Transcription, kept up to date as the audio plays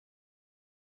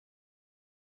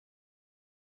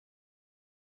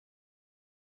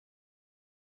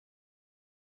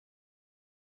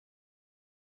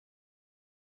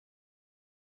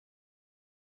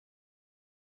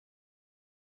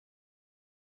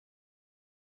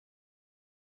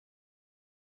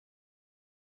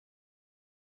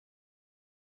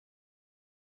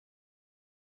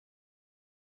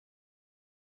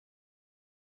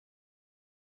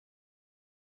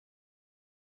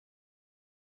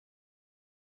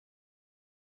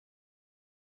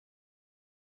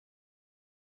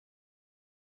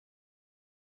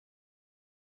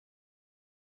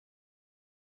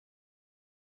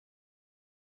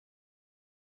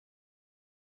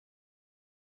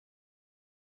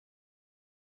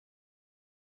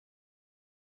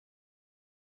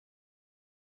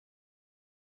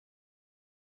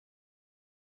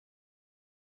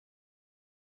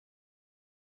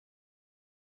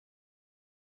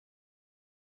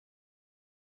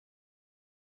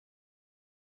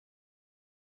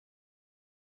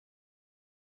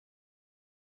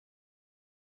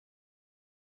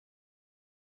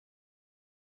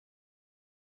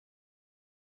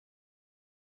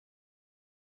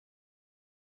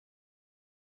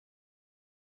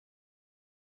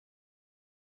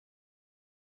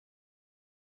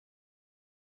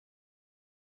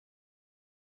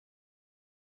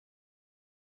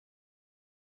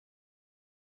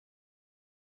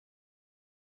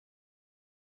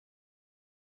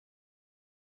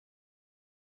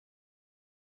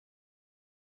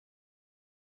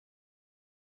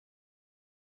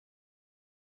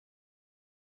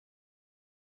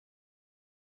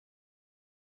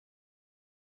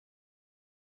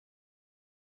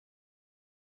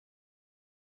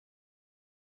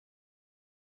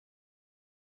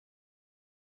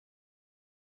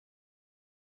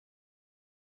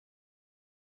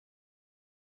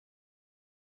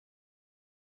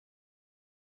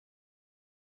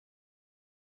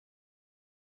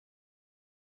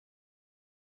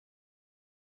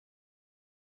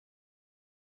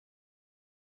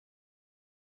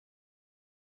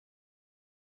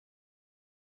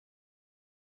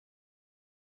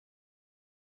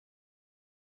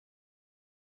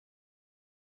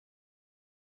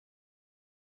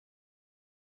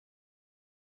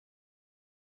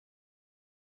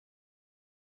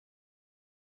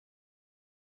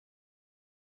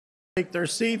Take their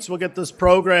seats. We'll get this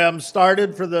program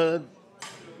started. We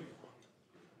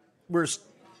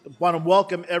want to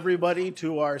welcome everybody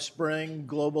to our spring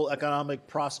Global Economic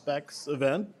Prospects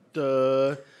event.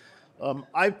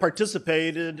 I've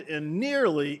participated in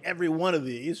nearly every one of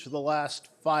these for the last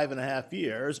 5.5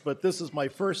 years, but this is my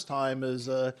first time as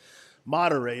a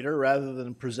moderator rather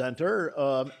than presenter,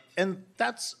 and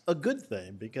that's a good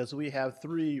thing because we have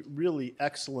three really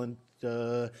excellent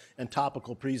and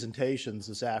topical presentations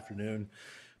this afternoon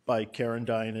by Karen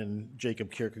Dynan,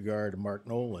 Jacob Kirkegaard, and Mark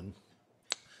Noland.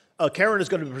 Karen is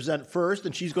going to present first,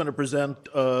 and she's going to present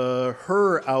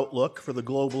her outlook for the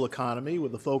global economy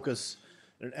with a focus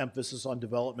and an emphasis on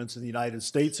developments in the United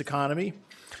States economy.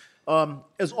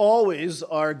 As always,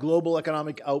 our global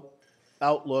economic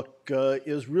outlook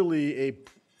is really a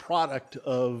product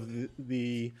of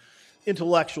the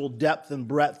intellectual depth and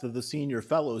breadth of the senior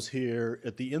fellows here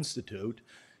at the Institute,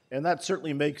 and that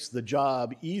certainly makes the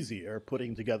job easier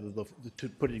putting together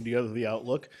the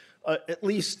outlook, at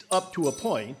least up to a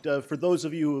point. For those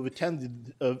of you who have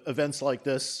attended events like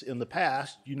this in the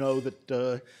past, you know that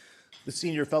the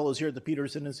senior fellows here at the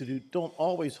Peterson Institute don't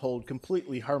always hold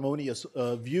completely harmonious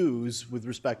views with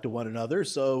respect to one another,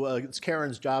 so it's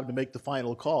Karen's job to make the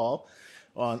final call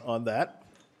on that.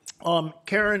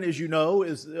 Karen, as you know,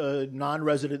 is a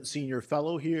non-resident senior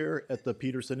fellow here at the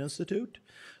Peterson Institute.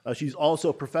 She's also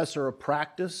a professor of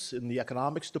practice in the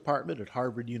economics department at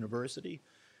Harvard University.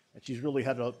 And she's really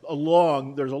had there's a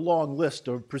long list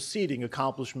of preceding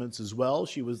accomplishments as well.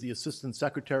 She was the Assistant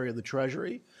Secretary of the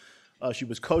Treasury. She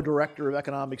was co-director of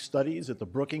economic studies at the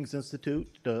Brookings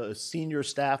Institute, a senior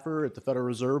staffer at the Federal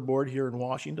Reserve Board here in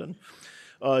Washington,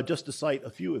 just to cite a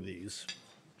few of these.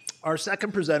 Our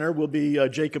second presenter will be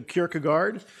Jacob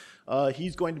Kirkegaard.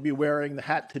 He's going to be wearing the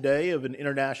hat today of an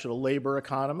international labor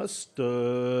economist,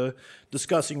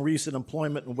 discussing recent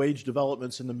employment and wage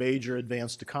developments in the major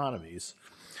advanced economies.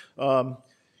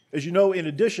 As you know, in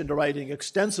addition to writing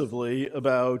extensively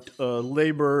about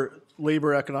labor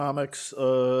economics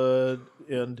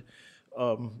and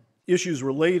issues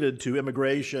related to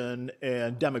immigration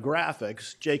and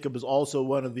demographics, Jacob is also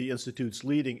one of the Institute's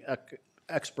leading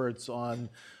experts on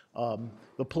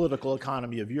the political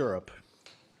economy of Europe.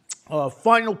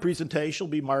 Final presentation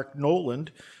will be Mark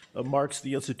Noland. Mark's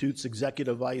the Institute's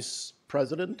Executive Vice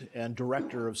President and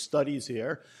Director of Studies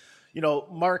here. You know,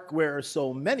 Mark wears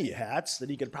so many hats that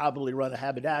he could probably run a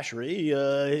haberdashery.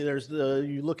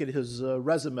 You look at his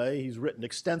resume, he's written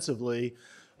extensively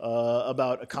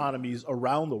about economies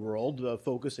around the world,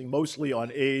 focusing mostly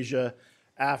on Asia,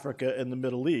 Africa, and the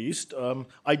Middle East.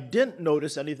 I didn't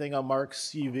notice anything on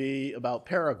Mark's CV about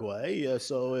Paraguay,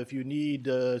 so if you need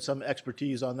some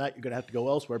expertise on that, you're going to have to go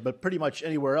elsewhere. But pretty much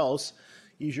anywhere else,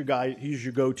 he's your guy. He's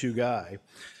your go-to guy.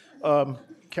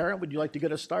 Karen, would you like to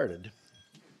get us started?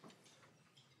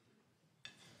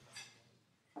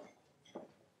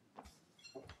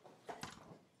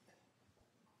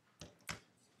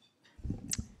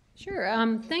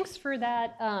 Sure. Thanks for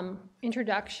that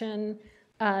introduction,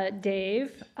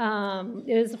 Dave. It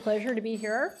is a pleasure to be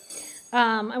here.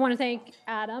 I want to thank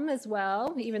Adam as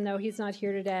well, even though he's not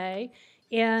here today.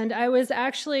 And I was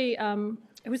actually, I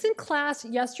was in class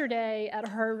yesterday at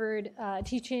Harvard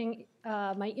teaching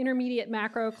my intermediate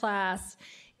macro class,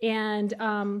 and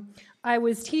I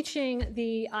was teaching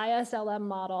the ISLM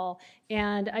model,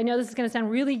 and I know this is going to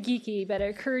sound really geeky, but it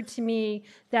occurred to me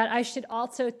that I should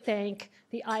also thank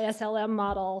the ISLM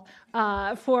model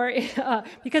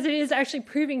because it is actually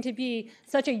proving to be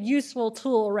such a useful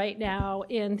tool right now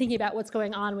in thinking about what's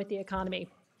going on with the economy.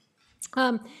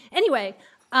 Anyway,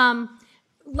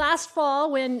 last fall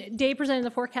when Dave presented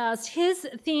the forecast, his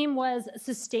theme was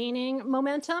sustaining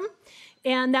momentum.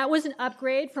 And that was an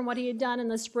upgrade from what he had done in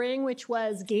the spring, which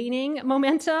was gaining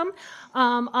momentum.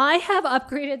 I have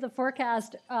upgraded the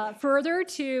forecast further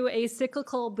to a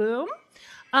cyclical boom.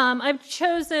 I've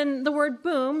chosen the word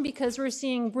boom because we're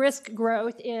seeing brisk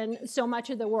growth in so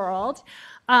much of the world.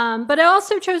 But I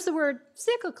also chose the word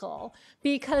cyclical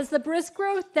because the brisk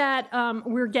growth that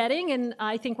we're getting, and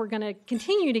I think we're going to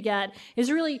continue to get,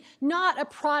 is really not a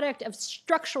product of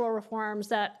structural reforms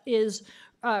that is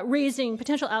raising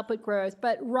potential output growth,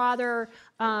 but rather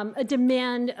a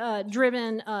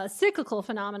demand-driven cyclical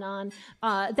phenomenon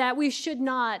that we should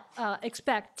not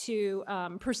expect to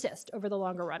persist over the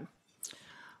longer run.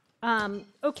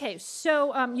 Okay,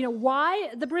 so why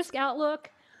the brisk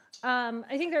outlook?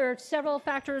 I think there are several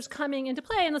factors coming into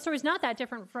play, and the story's not that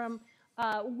different from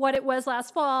what it was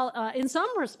last fall in some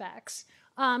respects.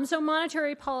 So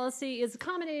monetary policy is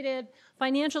accommodative,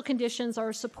 financial conditions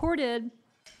are supported,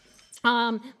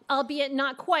 albeit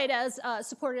not quite as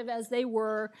supportive as they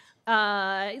were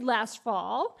last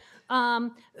fall.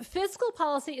 Fiscal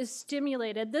policy is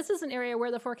stimulated. This is an area where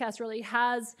the forecast really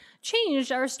has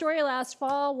changed. Our story last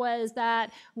fall was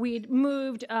that we'd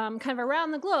moved kind of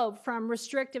around the globe from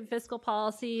restrictive fiscal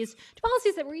policies to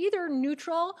policies that were either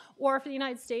neutral or, for the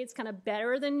United States, kind of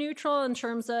better than neutral in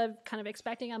terms of kind of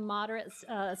expecting a moderate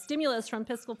stimulus from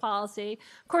fiscal policy.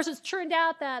 Of course, it's turned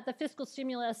out that the fiscal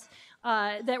stimulus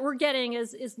that we're getting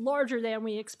is larger than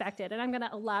we expected, and I'm going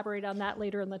to elaborate on that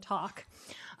later in the talk.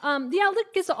 The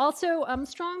outlook is also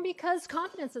strong because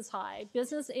confidence is high.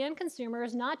 Business and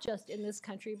consumers, not just in this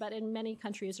country, but in many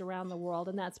countries around the world,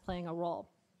 and that's playing a role.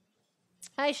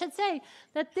 I should say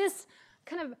that this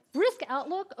kind of risk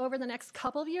outlook over the next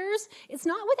couple of years, it's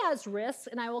not without its risks,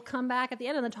 and I will come back at the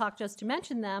end of the talk just to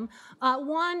mention them.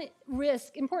 One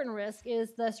risk, important risk,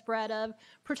 is the spread of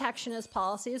protectionist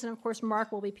policies, and of course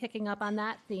Mark will be picking up on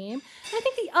that theme. And I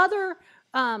think the other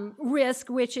risk,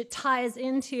 which it ties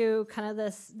into kind of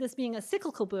this being a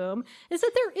cyclical boom, is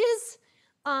that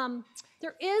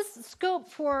there is scope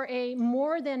for a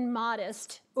more than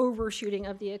modest overshooting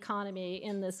of the economy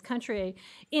in this country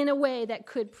in a way that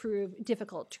could prove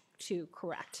difficult to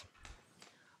correct.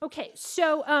 Okay,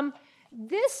 so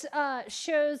this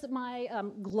shows my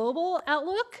global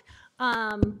outlook.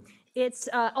 It's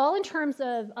all in terms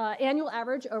of annual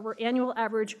average over annual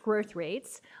average growth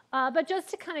rates. But just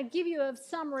to kind of give you a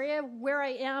summary of where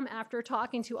I am after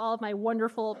talking to all of my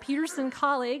wonderful Peterson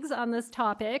colleagues on this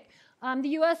topic, the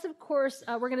U.S., of course,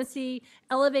 we're going to see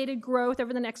elevated growth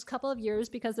over the next couple of years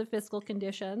because of fiscal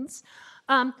conditions.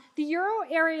 The euro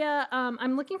area,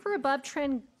 I'm looking for above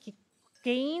trend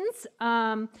gains,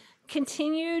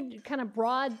 continued kind of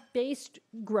broad-based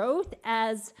growth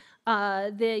as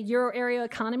the euro area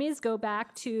economies go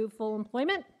back to full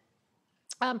employment.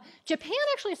 Japan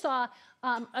actually saw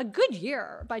a good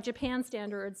year by Japan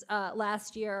standards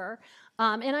last year.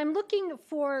 And I'm looking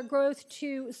for growth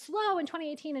to slow in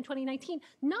 2018 and 2019,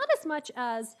 not as much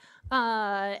as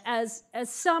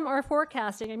some are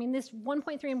forecasting. I mean, this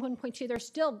 1.3 and 1.2, they're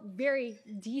still very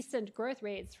decent growth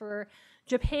rates for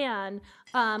Japan.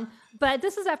 But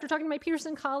this is after talking to my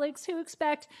Peterson colleagues who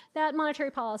expect that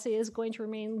monetary policy is going to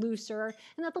remain looser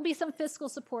and that there'll be some fiscal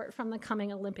support from the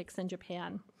coming Olympics in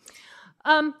Japan.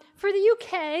 For the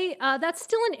UK, that's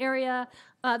still an area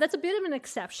that's a bit of an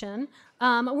exception.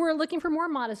 We're looking for more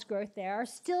modest growth there,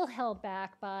 still held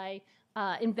back by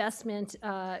investment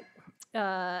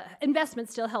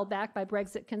still held back by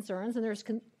Brexit concerns, and there's,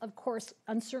 of course,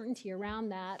 uncertainty around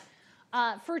that.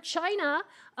 For China,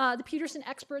 the Peterson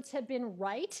experts have been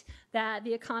right that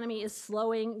the economy is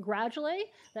slowing gradually,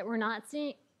 that we're not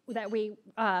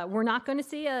going to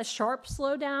see a sharp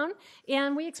slowdown,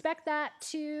 and we expect that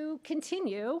to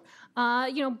continue,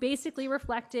 basically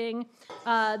reflecting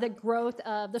the growth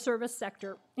of the service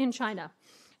sector in China.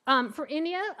 For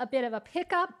India, a bit of a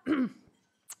pickup.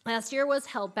 Last year was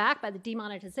held back by the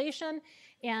demonetization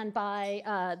and by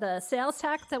the sales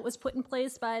tax that was put in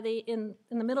place in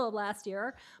the middle of last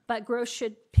year, but growth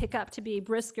should pick up to be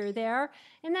brisker there.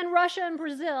 And then Russia and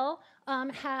Brazil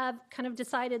have kind of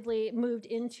decidedly moved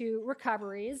into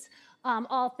recoveries,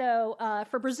 although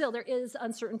for Brazil there is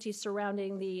uncertainty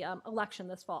surrounding the election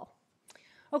this fall.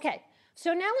 Okay.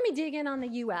 So now let me dig in on the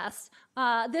U.S.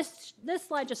 This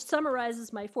slide just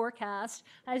summarizes my forecast.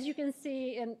 As you can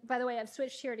see, and by the way, I've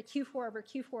switched here to Q4 over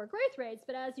Q4 growth rates,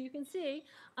 but as you can see,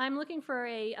 I'm looking for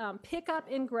a pickup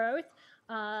in growth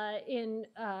in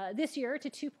this year to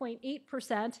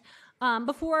 2.8%,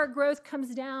 before growth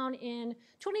comes down in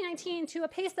 2019 to a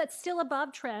pace that's still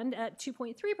above trend at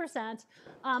 2.3%,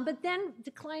 but then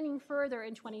declining further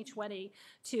in 2020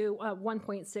 to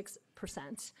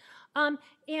 1.6%.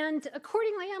 And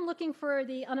accordingly, I'm looking for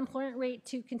the unemployment rate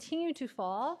to continue to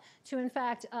fall, to in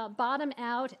fact bottom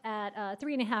out at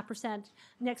 3.5%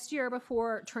 next year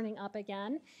before turning up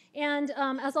again. And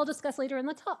as I'll discuss later in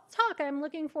the talk, I'm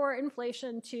looking for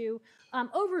inflation to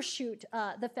overshoot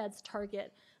the Fed's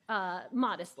target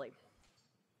modestly.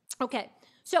 Okay,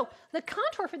 so the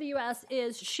contour for the U.S.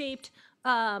 is shaped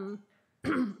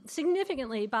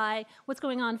significantly by what's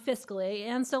going on fiscally,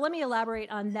 and so let me elaborate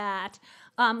on that.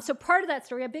 So part of that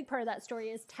story, a big part of that story,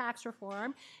 is tax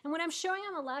reform, and what I'm showing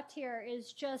on the left here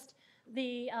is just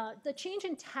the change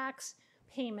in tax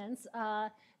payments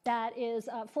that is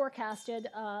forecasted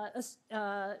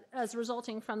as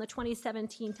resulting from the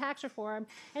 2017 tax reform.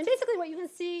 And basically what you can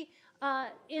see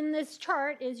in this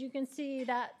chart is you can see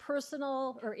that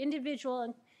personal or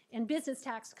individual and business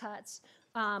tax cuts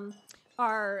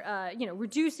are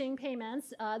reducing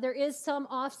payments. There is some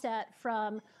offset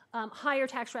from higher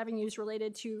tax revenues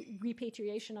related to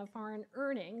repatriation of foreign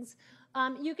earnings.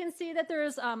 You can see that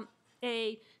there's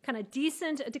a kind of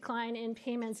decent decline in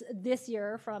payments this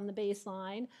year from the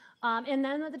baseline. And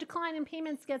then the decline in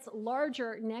payments gets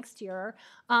larger next year.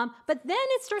 But then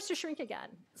it starts to shrink again.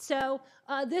 So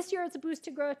this year it's a boost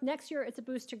to growth. Next year it's a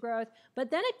boost to growth.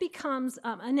 But then it becomes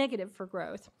a negative for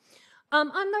growth. On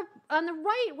the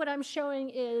right, what I'm showing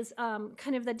is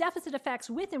kind of the deficit effects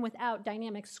with and without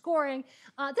dynamic scoring.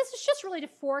 This is just really to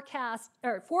forecast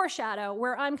or foreshadow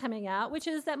where I'm coming out, which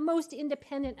is that most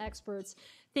independent experts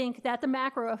think that the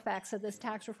macro effects of this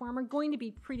tax reform are going to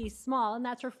be pretty small, and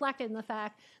that's reflected in the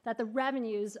fact that the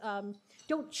revenues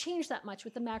don't change that much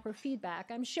with the macro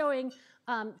feedback. I'm showing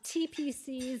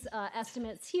TPC's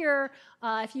estimates here.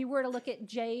 If you were to look at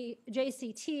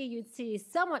JCT, you'd see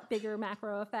somewhat bigger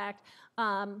macro effect,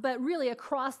 but really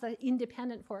across the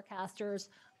independent forecasters,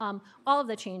 all of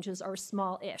the changes are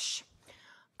small-ish.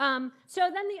 So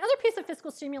then the other piece of fiscal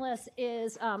stimulus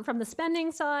is from the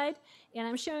spending side, and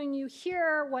I'm showing you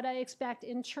here what I expect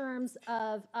in terms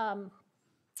of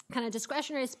kind of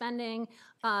discretionary spending,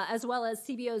 as well as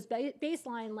CBO's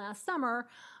baseline last summer.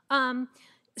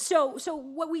 So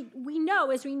what we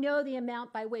know is we know the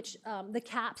amount by which the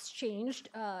caps changed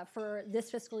for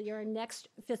this fiscal year and next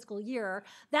fiscal year.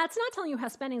 That's not telling you how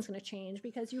spending is going to change,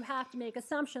 because you have to make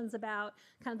assumptions about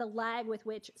kind of the lag with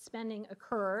which spending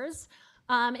occurs.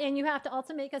 And you have to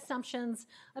also make assumptions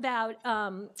about,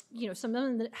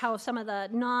 how some of the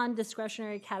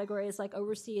non-discretionary categories like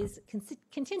overseas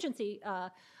contingency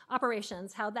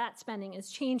operations, how that spending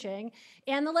is changing.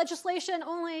 And the legislation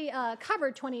only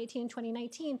covered 2018,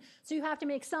 2019, so you have to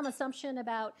make some assumption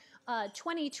about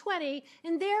 2020.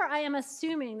 And there I am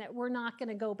assuming that we're not going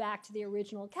to go back to the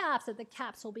original caps, that the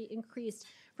caps will be increased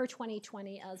for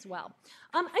 2020 as well.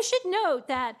 I should note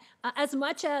that as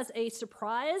much as a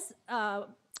surprise,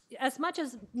 as much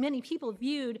as many people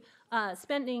viewed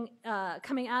spending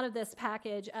coming out of this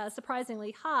package as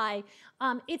surprisingly high,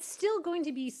 it's still going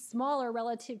to be smaller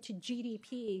relative to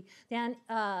GDP than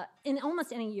in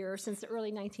almost any year since the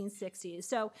early 1960s.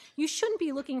 So you shouldn't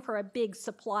be looking for a big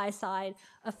supply side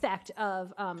effect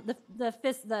of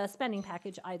the spending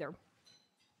package either.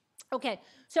 Okay,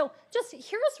 so just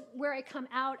here's where I come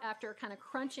out after kind of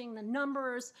crunching the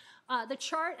numbers. The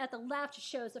chart at the left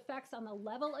shows effects on the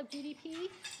level of GDP,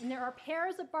 and there are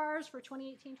pairs of bars for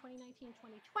 2018, 2019,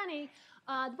 2020. The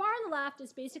bar on the left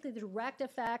is basically the direct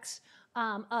effects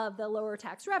of the lower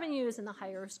tax revenues and the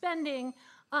higher spending.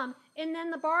 And then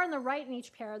the bar on the right in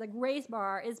each pair, the gray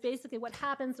bar, is basically what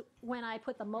happens when I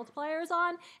put the multipliers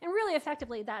on, and really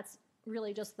effectively that's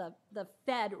really just the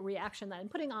Fed reaction that I'm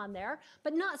putting on there.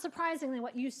 But not surprisingly,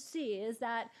 what you see is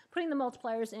that putting the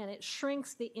multipliers in, it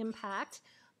shrinks the impact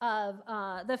of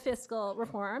the fiscal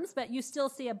reforms, but you still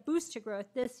see a boost to growth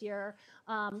this year,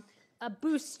 a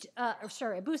boost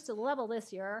to the level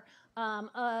this year,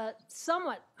 a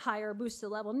somewhat higher boost to the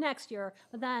level next year,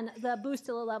 but then the boost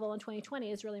to the level in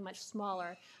 2020 is really much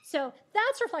smaller. So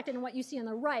that's reflected in what you see on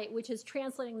the right, which is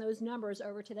translating those numbers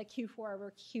over to the Q4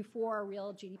 over Q4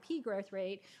 real GDP growth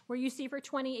rate, where you see for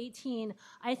 2018,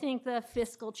 I think the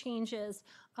fiscal changes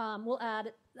will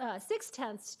add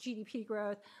 0.6 GDP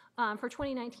growth. For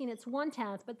 2019, it's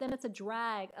 0.1, but then it's a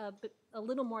drag of a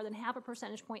little more than 0.5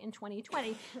 percentage point in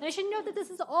 2020. And I should note that this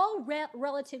is all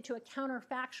relative to a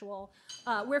counterfactual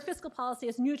where fiscal policy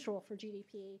is neutral for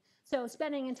GDP. So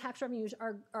spending and tax revenues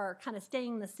are kind of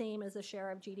staying the same as a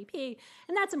share of GDP.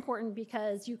 And that's important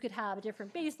because you could have a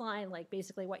different baseline, like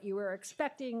basically what you were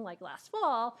expecting like last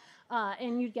fall,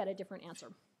 and you'd get a different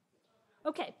answer.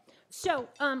 Okay, so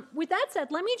with that said,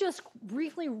 let me just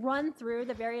briefly run through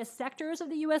the various sectors of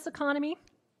the U.S. economy.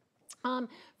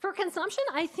 For consumption,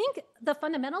 I think the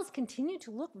fundamentals continue to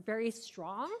look very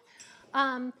strong.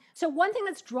 So one thing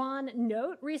that's drawn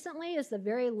note recently is the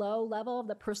very low level of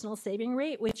the personal saving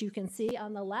rate, which you can see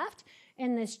on the left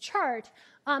in this chart.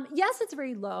 Yes, it's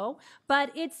very low,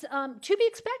 but it's to be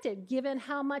expected given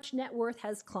how much net worth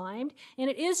has climbed. And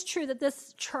it is true that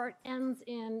this chart ends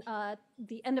in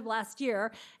the end of last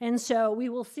year, and so we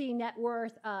will see net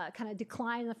worth kind of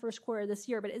decline in the first quarter of this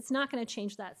year, but it's not going to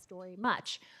change that story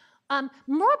much.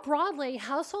 More broadly,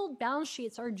 household balance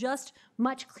sheets are just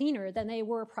much cleaner than they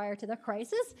were prior to the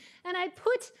crisis. And I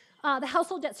put the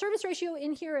household debt service ratio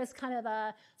in here as kind of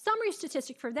a summary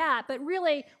statistic for that. But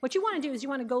really, what you want to do is you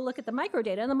want to go look at the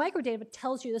microdata. And the microdata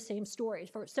tells you the same story.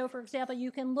 So, for example,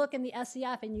 you can look in the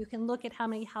SCF and you can look at how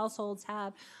many households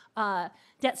have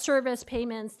debt service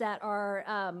payments that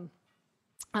are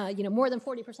more than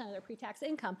 40% of their pre-tax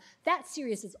income. That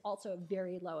series is also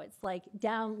very low. It's like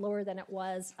down lower than it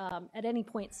was at any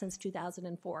point since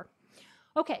 2004.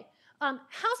 Okay,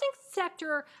 housing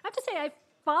sector, I have to say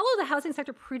follow the housing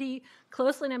sector pretty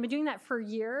closely, and I've been doing that for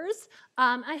years.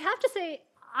 I have to say,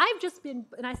 I've just been,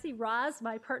 and I see Roz,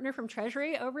 my partner from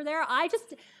Treasury over there, I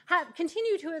just have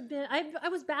continued to have been, I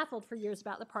was baffled for years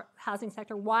about the housing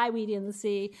sector, why we didn't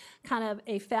see kind of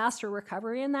a faster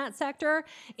recovery in that sector.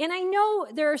 And I know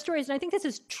there are stories, and I think this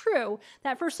is true,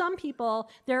 that for some people,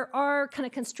 there are kind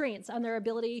of constraints on their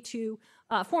ability to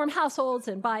form households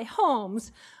and buy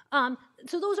homes.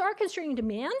 So those are constraining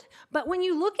demand, but when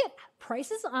you look at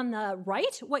prices on the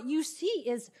right, what you see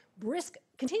is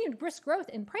continued brisk growth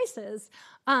in prices.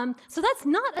 So that's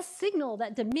not a signal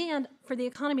that demand for the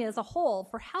economy as a whole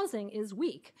for housing is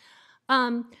weak.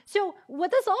 So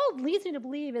what this all leads me to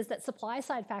believe is that supply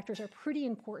side factors are pretty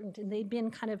important, and they've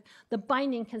been kind of the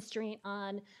binding constraint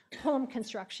on home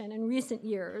construction in recent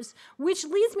years, which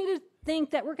leads me to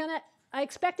think that I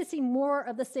expect to see more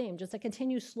of the same, just a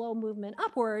continued slow movement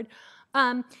upward.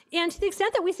 And to the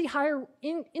extent that we see higher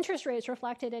interest rates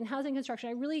reflected in housing construction,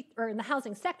 or in the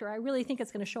housing sector, I really think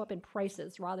it's going to show up in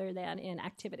prices rather than in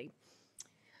activity.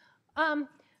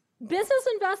 Business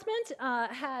investment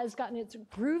has gotten its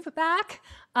groove back,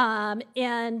 and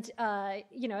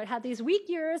it had these weak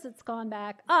years. It's gone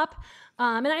back up,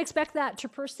 and I expect that to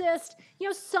persist.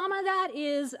 Some of that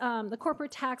is the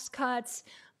corporate tax cuts.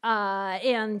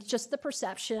 And just the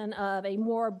perception of a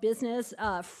more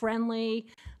business-friendly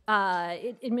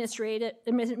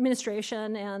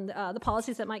administration and the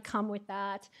policies that might come with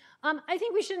that. I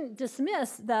think we shouldn't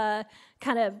dismiss the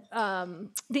kind of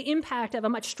the impact of a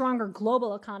much stronger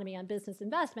global economy on business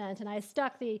investment. And I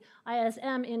stuck the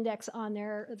ISM index on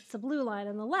there, it's the blue line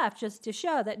on the left, just to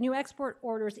show that new export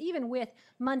orders, even with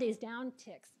Monday's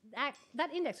downticks, that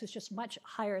index was just much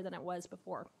higher than it was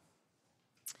before.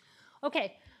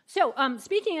 Okay. So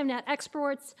speaking of net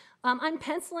exports, I'm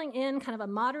penciling in kind of a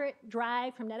moderate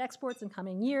drag from net exports in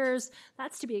coming years.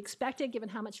 That's to be expected given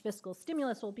how much fiscal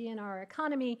stimulus will be in our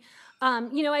economy. One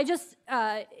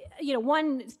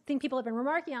thing people have been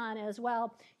remarking on as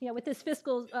well, with this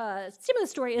fiscal stimulus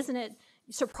story, isn't it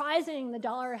surprising the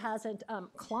dollar hasn't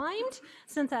climbed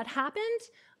since that happened?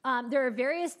 There are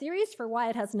various theories for why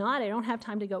it has not. I don't have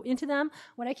time to go into them.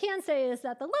 What I can say is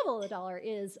that the level of the dollar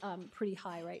is pretty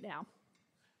high right now.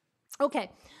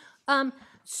 Okay,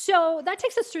 so that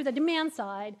takes us through the demand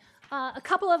side. A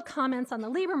couple of comments on the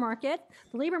labor market.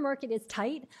 The labor market is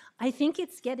tight. I think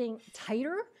it's getting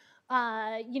tighter.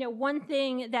 One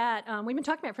thing that we've been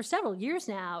talking about for several years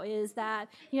now is that,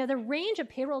 the range of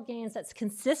payroll gains that's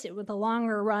consistent with the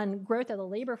longer run growth of the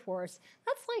labor force,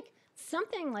 that's like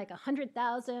something like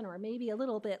 100,000 or maybe a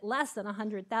little bit less than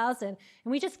 100,000. And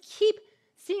we just keep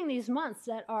seeing these months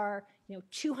that are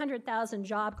 200,000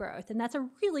 job growth, and that's a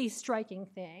really striking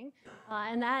thing,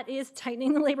 and that is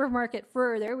tightening the labor market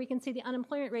further. We can see the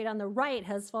unemployment rate on the right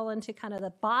has fallen to kind of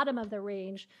the bottom of the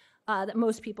range that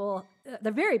most people,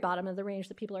 the very bottom of the range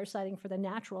that people are citing for the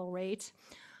natural rate.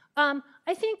 I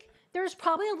think there's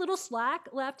probably a little slack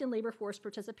left in labor force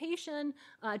participation.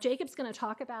 Jacob's going to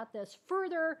talk about this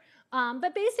further.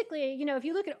 But basically, if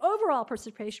you look at overall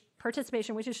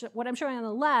participation, which is what I'm showing on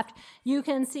the left, you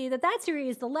can see that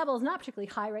series, the level is not particularly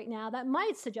high right now. That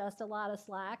might suggest a lot of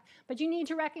slack. But you need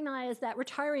to recognize that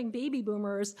retiring baby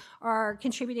boomers are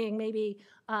contributing maybe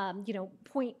a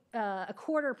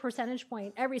quarter percentage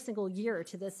point every single year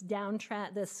to this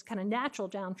downtrend, this kind of natural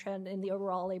downtrend in the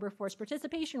overall labor force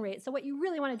participation rate. So what you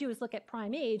really want to do is look at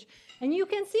prime age, and you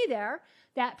can see there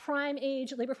that prime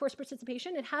age labor force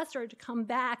participation, it has started to come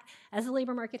back as the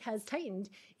labor market has tightened.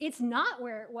 It's not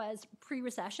where it was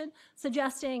pre-recession,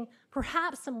 suggesting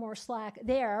perhaps some more slack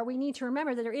there. We need to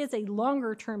remember that there is a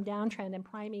longer-term downtrend in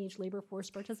prime age labor force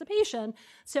participation,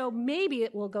 so maybe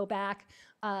it will go back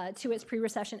to its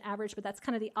pre-recession average, but that's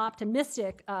kind of the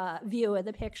optimistic view of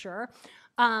the picture.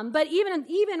 But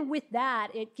even with that,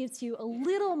 it gives you a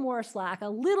little more slack, a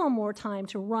little more time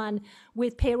to run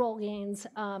with payroll gains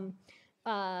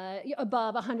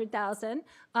above 100,000,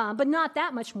 but not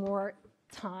that much more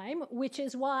time, which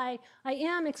is why I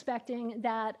am expecting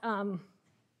that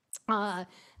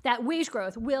that wage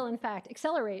growth will, in fact,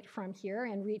 accelerate from here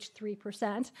and reach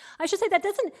 3%. I should say that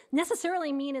doesn't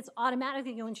necessarily mean it's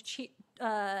automatically going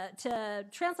to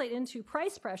translate into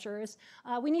price pressures.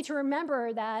 We need to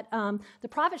remember that the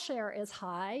profit share is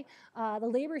high. The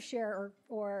labor share,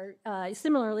 or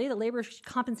similarly, the labor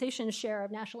compensation share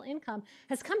of national income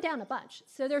has come down a bunch.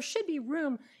 So there should be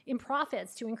room in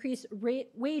profits to increase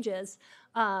wages,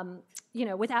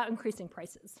 without increasing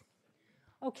prices.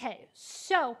 Okay,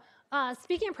 so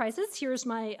Speaking of prices, here's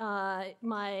my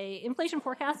my inflation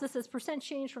forecast. This is percent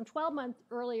change from 12 months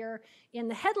earlier in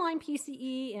the headline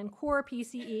PCE and core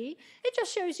PCE. It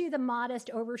just shows you the modest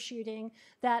overshooting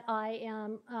that I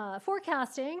am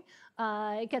forecasting.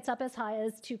 It gets up as high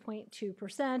as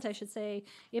 2.2%. I should say,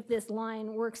 if this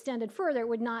line were extended further, it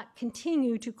would not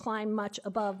continue to climb much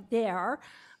above there.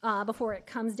 Before it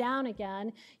comes down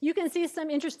again. You can see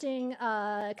some interesting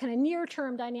kind of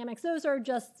near-term dynamics. Those are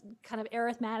just kind of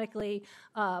arithmetically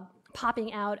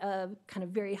popping out of kind of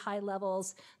very high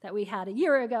levels that we had a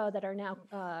year ago that are now,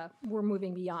 we're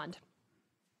moving beyond.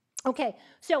 Okay,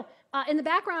 so in the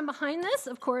background behind this,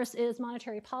 of course, is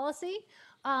monetary policy.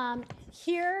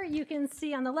 Here you can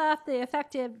see on the left the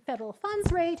effective federal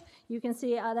funds rate. You can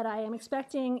see that I am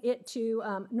expecting it to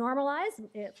normalize.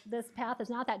 This path is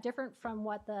not that different from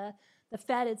what the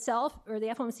Fed itself or the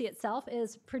FOMC itself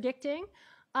is predicting.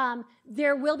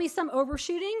 There will be some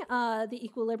overshooting. The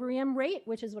equilibrium rate,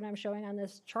 which is what I'm showing on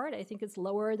this chart, I think it's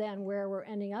lower than where we're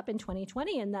ending up in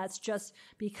 2020, and that's just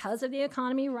because of the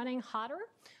economy running hotter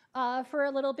for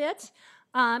a little bit.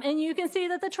 And you can see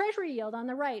that the Treasury yield on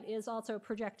the right is also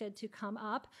projected to come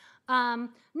up. Not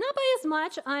by as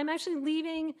much. I'm actually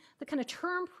leaving the kind of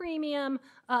term premium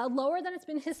lower than it's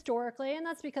been historically, and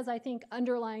that's because I think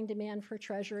underlying demand for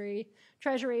treasuries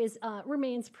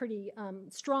remains pretty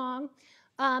strong.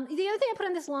 The other thing I put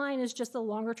on this line is just the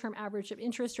longer-term average of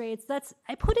interest rates.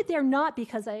 I put it there not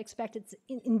because I expect it's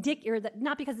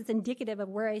not because it's indicative of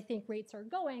where I think rates are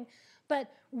going, but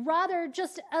rather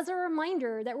just as a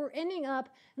reminder that we're ending up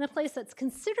in a place that's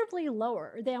considerably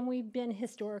lower than we've been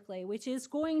historically, which is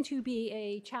going to be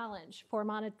a challenge for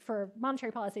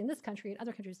monetary policy in this country and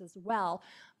other countries as well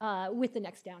with the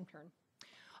next downturn.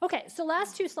 Okay, so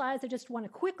last two slides, I just want to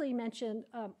quickly mention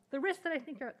the risks that I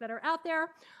think that are out there.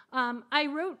 I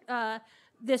wrote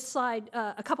this slide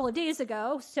a couple of days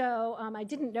ago, so I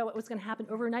didn't know what was going to happen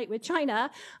overnight with China.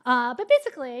 But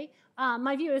basically,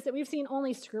 my view is that we've seen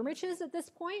only skirmishes at this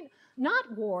point,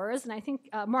 not wars, and I think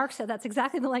Mark said that's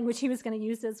exactly the language he was going to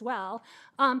use as well.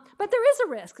 But there is a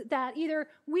risk that either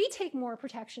we take more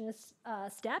protectionist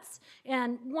steps,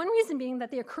 and one reason being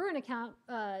that the current account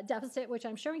deficit, which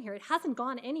I'm showing here, it hasn't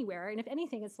gone anywhere, and if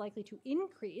anything, it's likely to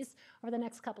increase over the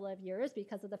next couple of years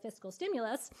because of the fiscal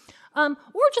stimulus, or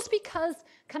just because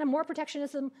kind of more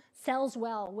protectionism sells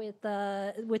well with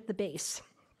the base.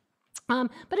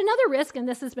 But another risk, and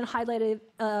this has been highlighted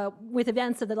with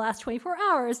events of the last 24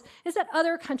 hours, is that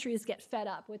other countries get fed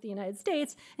up with the United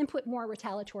States and put more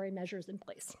retaliatory measures in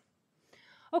place.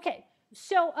 Okay,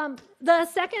 so the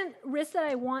second risk that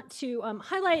I want to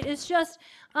highlight is just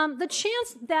the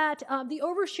chance that the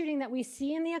overshooting that we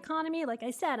see in the economy, like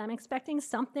I said, I'm expecting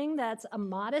something that's a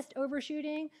modest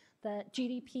overshooting. The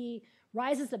GDP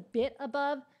rises a bit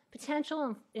above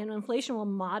potential and inflation will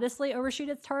modestly overshoot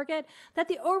its target, that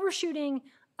the overshooting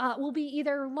will be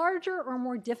either larger or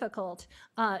more difficult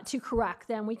to correct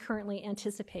than we currently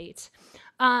anticipate.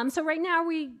 So right now,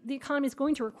 the economy is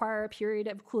going to require a period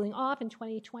of cooling off in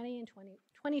 2020 and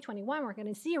 2021. We're going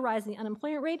to see a rise in the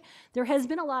unemployment rate. There has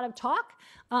been a lot of talk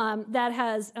that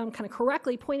has kind of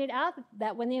correctly pointed out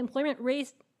that when the unemployment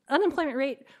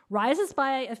rate rises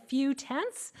by a few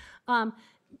tenths,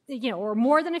 or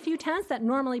more than a few tenths, that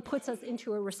normally puts us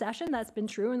into a recession. That's been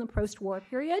true in the post-war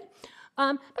period.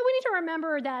 But we need to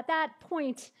remember that that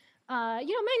point,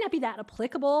 may not be that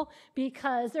applicable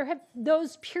because there have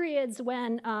those periods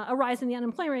when a rise in the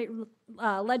unemployment rate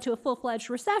led to a full-fledged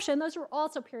recession. Those were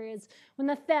also periods when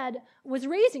the Fed was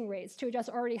raising rates to adjust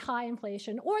already high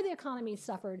inflation or the economy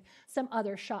suffered some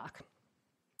other shock.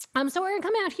 So what we're going to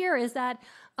come out here is that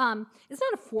it's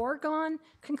not a foregone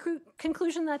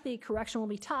conclusion that the correction will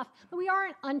be tough, but we are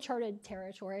in uncharted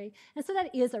territory, and so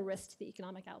that is a risk to the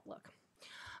economic outlook.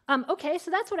 Okay, so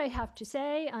that's what I have to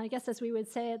say. I guess as we would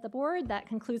say at the board, that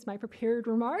concludes my prepared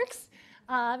remarks,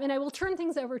 and I will turn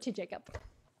things over to Jacob.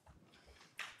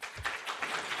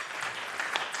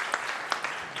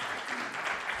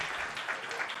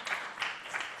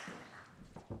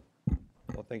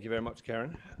 Well, thank you very much,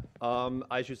 Karen.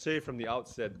 I should say from the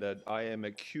outset that I am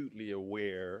acutely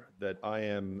aware that I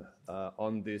am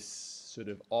on this sort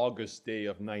of August day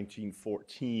of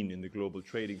 1914 in the global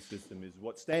trading system is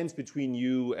what stands between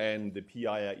you and the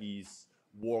PIIE's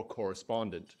war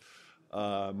correspondent,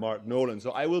 Mark Noland. So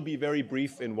I will be very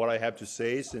brief in what I have to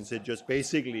say, since it just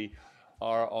basically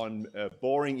are on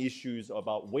boring issues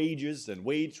about wages and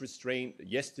wage restraint,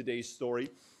 yesterday's story,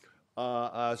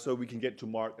 so we can get to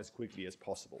Mark as quickly as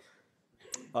possible.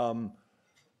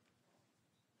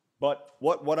 But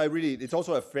what I really, it's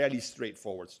also a fairly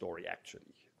straightforward story,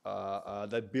 actually.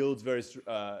 that builds very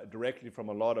directly from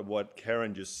a lot of what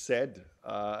Karen just said.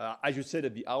 I should say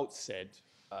at the outset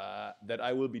that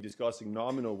I will be discussing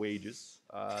nominal wages.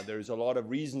 There's a lot of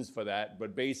reasons for that,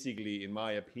 but basically, in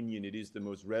my opinion, it is the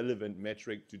most relevant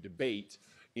metric to debate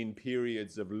in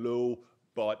periods of low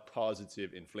but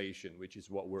positive inflation, which is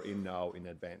what we're in now in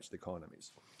advanced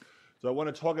economies. So I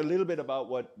want to talk a little bit about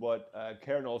what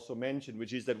Karen also mentioned,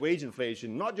 which is that wage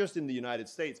inflation, not just in the United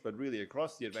States, but really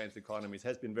across the advanced economies,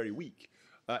 has been very weak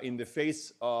in the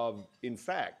face of, in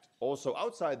fact, also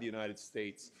outside the United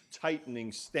States,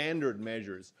 tightening standard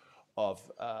measures of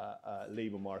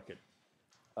labor market.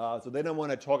 So then I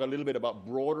want to talk a little bit about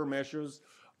broader measures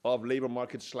of labor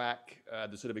market slack,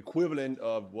 the sort of equivalent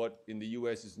of what in the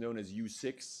US is known as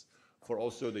U6, for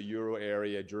also the Euro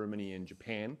area, Germany and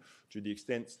Japan, to the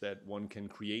extent that one can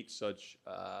create such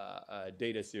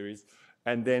data series,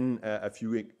 and then a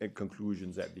few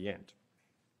conclusions at the end.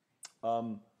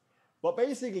 But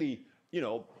basically, you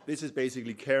know, this is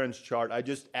basically Karen's chart. I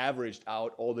just averaged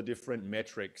out all the different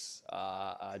metrics,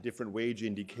 different wage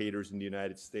indicators in the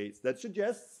United States that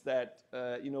suggests that,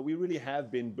 you know, we really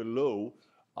have been below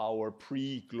our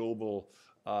pre-global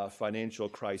financial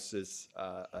crisis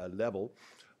level.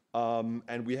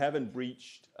 And we haven't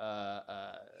breached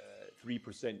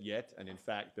 3% yet, and in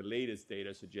fact, the latest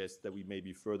data suggests that we may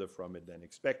be further from it than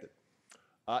expected.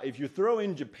 If you throw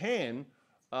in Japan,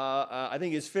 I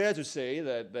think it's fair to say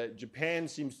that Japan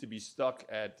seems to be stuck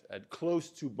at close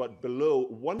to but below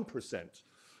 1%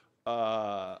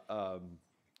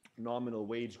 nominal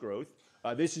wage growth.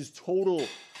 This is total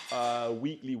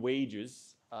weekly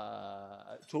wages,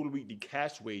 total weekly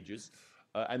cash wages.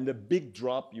 And the big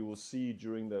drop you will see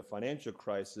during the financial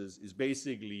crisis is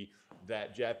basically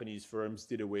that Japanese firms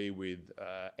did away with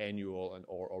annual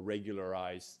or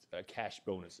regularized cash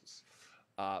bonuses.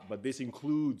 But this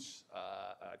includes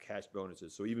cash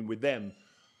bonuses. So even with them,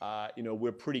 you know,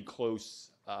 we're pretty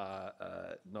close,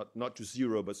 not to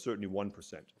zero, but certainly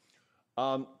 1%.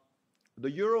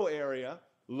 The Euro area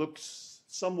looks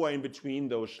somewhere in between,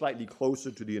 though slightly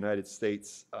closer to the United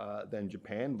States than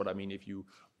Japan. But I mean, if you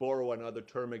borrow another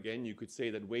term again, you could say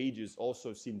that wages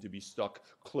also seem to be stuck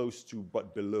close to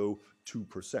but below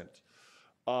 2%.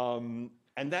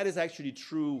 And that is actually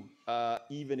true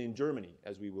even in Germany,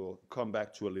 as we will come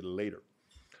back to a little later.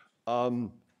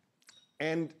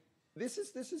 And this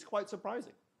is quite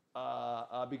surprising.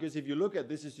 Because if you look at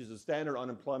this is just a standard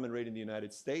unemployment rate in the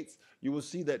United States, you will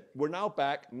see that we're now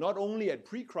back not only at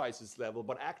pre-crisis level,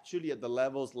 but actually at the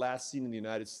levels last seen in the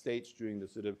United States during the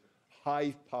sort of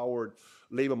high-powered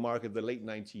labor market of the late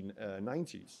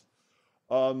 1990s.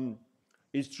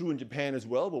 It's true in Japan as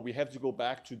well, but we have to go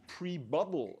back to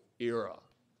pre-bubble era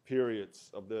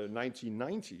periods of the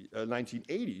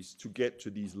 1980s to get to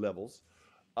these levels.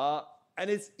 And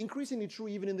it's increasingly true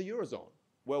even in the Eurozone,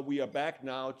 where we are back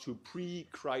now to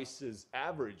pre-crisis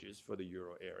averages for the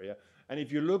Euro area. And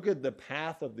if you look at the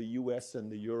path of the US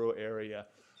and the Euro area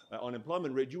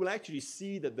unemployment rate, you will actually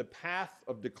see that the path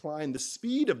of decline, the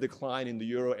speed of decline in the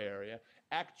Euro area,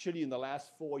 actually in the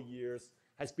last 4 years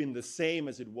has been the same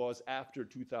as it was after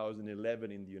 2011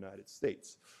 in the United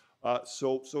States.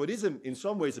 So it is in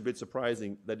some ways a bit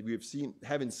surprising that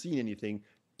haven't seen anything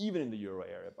even in the Euro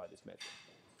area by this measure.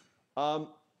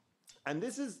 And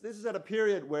this is at a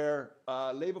period where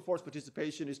labor force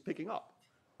participation is picking up,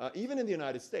 even in the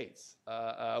United States,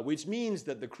 which means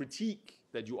that the critique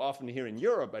that you often hear in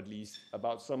Europe, at least,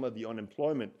 about some of the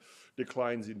unemployment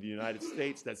declines in the United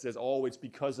States that says, oh, it's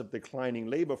because of declining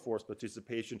labor force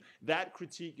participation, that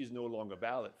critique is no longer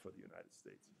valid for the United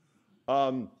States.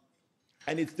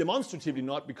 And it's demonstratively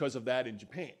not because of that in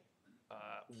Japan,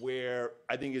 where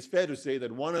I think it's fair to say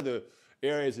that one of the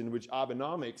areas in which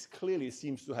Abenomics clearly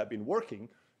seems to have been working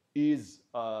is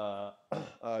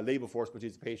labor force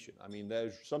participation. I mean,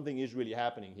 something is really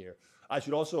happening here. I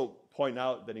should also point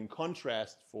out that in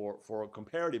contrast, for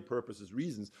comparative purposes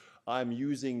reasons, I'm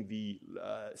using the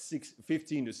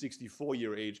 15 to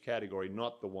 64-year age category,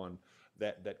 not the one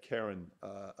that Karen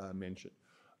mentioned.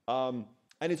 And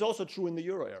it's also true in the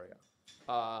Euro area,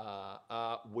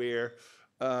 where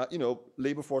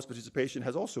labor force participation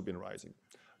has also been rising.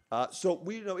 So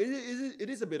it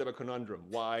is a bit of a conundrum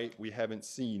why we haven't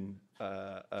seen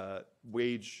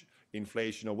wage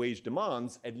inflation or wage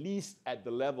demands, at least at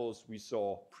the levels we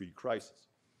saw pre-crisis.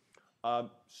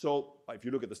 So if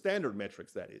you look at the standard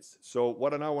metrics, that is. So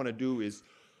what I now want to do is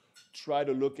try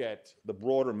to look at the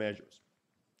broader measures.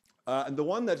 And the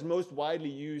one that's most widely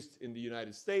used in the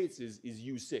United States is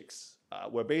U6,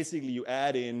 where basically you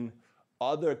add in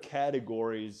other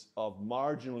categories of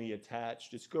marginally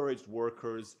attached, discouraged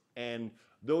workers, and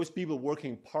those people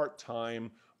working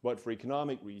part-time but for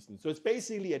economic reasons. So it's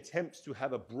basically attempts to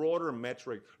have a broader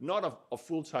metric, not of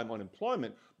full-time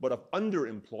unemployment, but of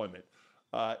underemployment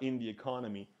in the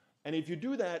economy. And if you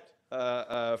do that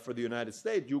for the United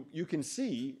States, you can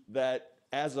see that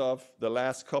as of the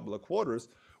last couple of quarters,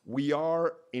 we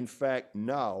are in fact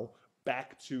now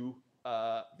back to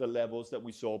the levels that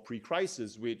we saw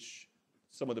pre-crisis, which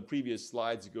some of the previous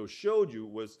slides ago showed you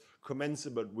was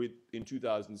commensurate with, in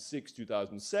 2006,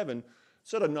 2007,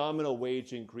 sort of nominal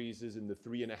wage increases in the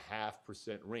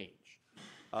 3.5% range.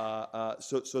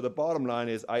 So the bottom line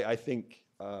is, I think,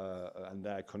 and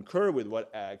I concur with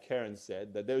what Karen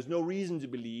said, that there's no reason to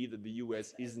believe that the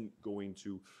US isn't going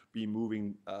to be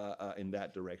moving in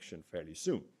that direction fairly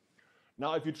soon.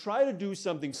 Now, if you try to do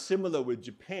something similar with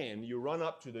Japan, you run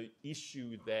up to the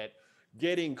issue that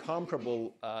getting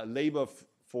comparable labor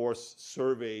force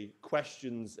survey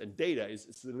questions and data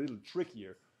is a little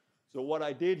trickier. So what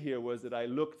I did here was that I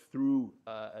looked through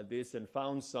this and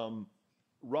found some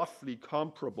roughly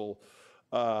comparable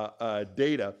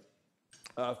data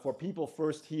for people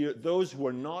first here, those who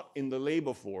are not in the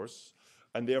labor force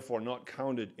and therefore not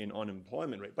counted in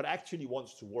unemployment rate, but actually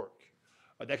wants to work.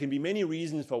 There can be many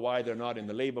reasons for why they're not in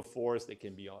the labor force. They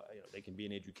can be, they can be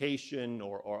in education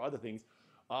or other things.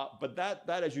 But that,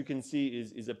 as you can see,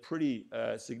 is a pretty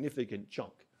significant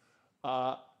chunk.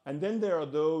 And then there are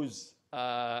those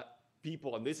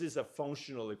people, and this is a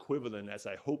functional equivalent, as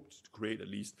I hoped to create at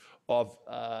least, of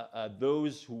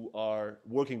those who are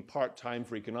working part-time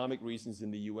for economic reasons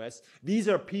in the US. These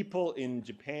are people in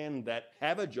Japan that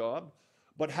have a job,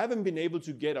 but haven't been able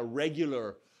to get a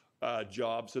regular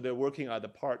job, so they're working either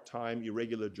part-time,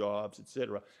 irregular jobs,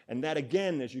 etc. And that,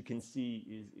 again, as you can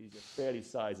see, is a fairly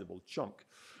sizable chunk.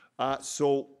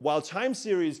 So while time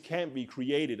series can't be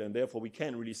created, and therefore we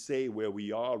can't really say where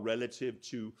we are relative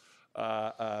to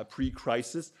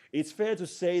pre-crisis, it's fair to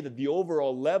say that the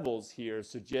overall levels here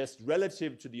suggest,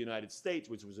 relative to the United States,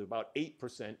 which was about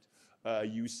 8%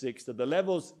 U6, that the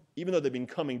levels, even though they've been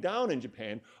coming down in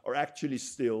Japan, are actually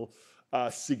still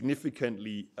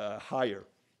significantly higher.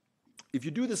 If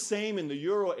you do the same in the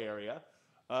euro area,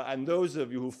 and those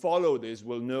of you who follow this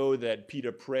will know that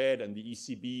Peter Praed and the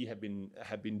ECB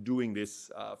have been doing this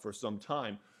for some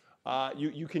time.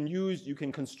 You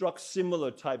can construct similar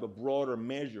type of broader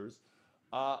measures,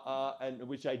 and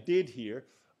which I did here,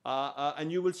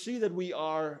 and you will see that we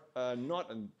are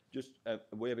not, and just a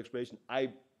way of explanation,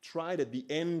 I tried at the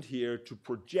end here to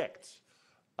project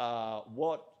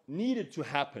what needed to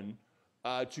happen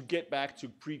to get back to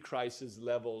pre-crisis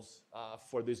levels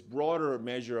for this broader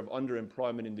measure of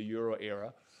underemployment in the euro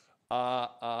area.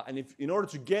 And in order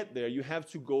to get there, you have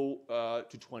to go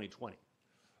to 2020,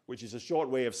 which is a short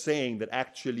way of saying that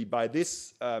actually by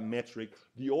this metric,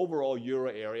 the overall euro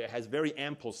area has very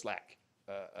ample slack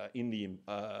in the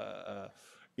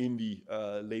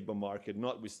labor market,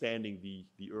 notwithstanding the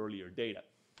earlier data.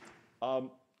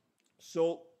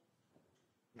 So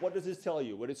what does this tell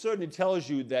you? Well, it certainly tells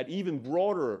you that even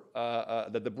broader,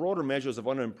 that the broader measures of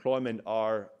unemployment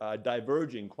are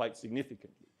diverging quite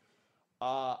significantly.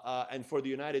 And for the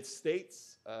United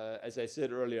States, as I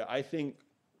said earlier, I think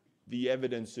the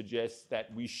evidence suggests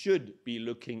that we should be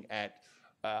looking at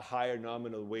higher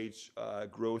nominal wage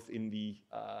growth in the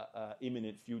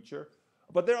imminent future.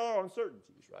 But there are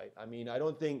uncertainties, right? I mean, I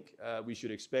don't think we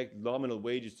should expect nominal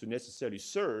wages to necessarily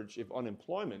surge if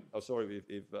unemployment,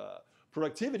 if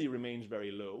productivity remains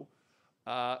very low.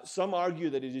 Some argue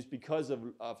that it is because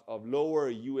of lower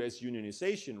US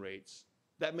unionization rates.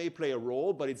 That may play a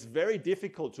role, but it's very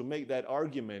difficult to make that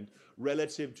argument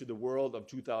relative to the world of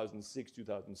 2006,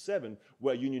 2007,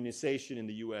 where unionization in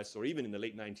the US, or even in the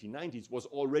late 1990s, was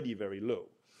already very low.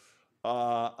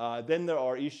 Then there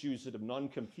are issues of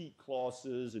non-compete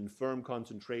clauses and firm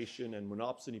concentration and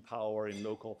monopoly power in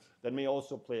local that may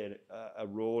also play a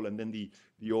role, and then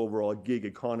the overall gig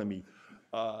economy.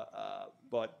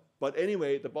 But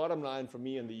anyway, the bottom line for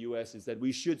me in the US is that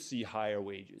we should see higher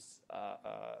wages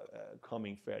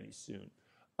coming fairly soon.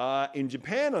 In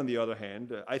Japan, on the other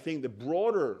hand, I think the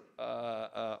broader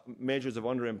measures of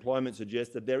underemployment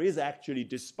suggest that there is actually,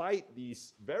 despite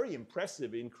these very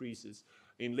impressive increases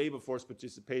in labor force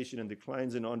participation and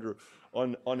declines in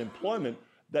unemployment,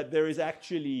 that there is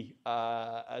actually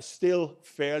still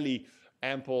fairly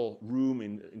ample room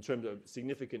in terms of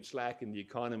significant slack in the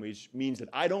economy, which means that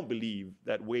I don't believe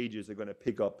that wages are going to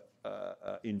pick up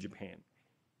in Japan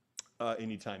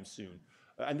anytime soon.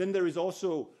 And then there is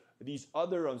also these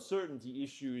other uncertainty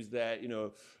issues that,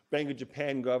 Bank of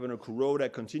Japan Governor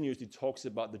Kuroda continuously talks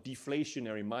about the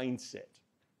deflationary mindset.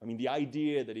 I mean, the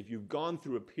idea that if you've gone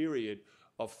through a period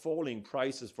of falling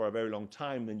prices for a very long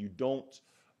time, then you don't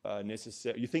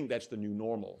necessarily, you think that's the new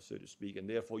normal, so to speak, and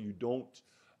therefore you don't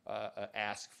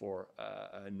ask for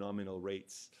nominal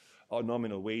rates or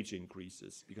nominal wage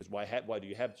increases, because why do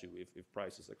you have to if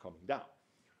prices are coming down?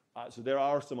 So there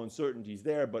are some uncertainties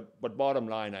there, but bottom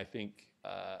line, I think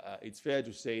it's fair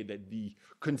to say that the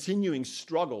continuing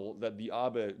struggle that the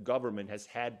Abe government has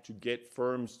had to get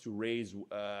firms to raise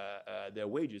their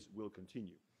wages will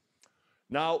continue.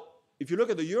 Now, if you look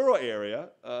at the euro area,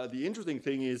 the interesting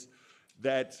thing is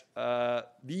that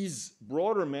these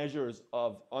broader measures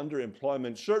of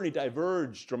underemployment certainly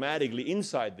diverge dramatically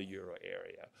inside the euro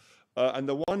area. And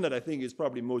the one that I think is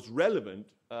probably most relevant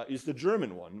is the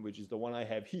German one, which is the one I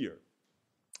have here,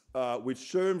 which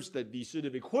shows that the sort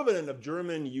of equivalent of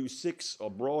German U6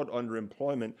 or broad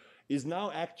underemployment is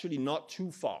now actually not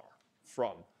too far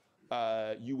from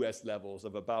US levels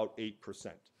of about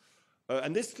 8%.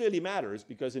 And this clearly matters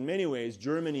because in many ways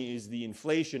Germany is the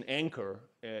inflation anchor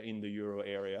in the euro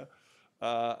area.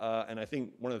 And I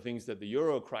think one of the things that the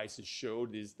euro crisis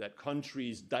showed is that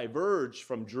countries diverge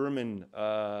from German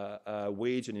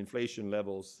wage and inflation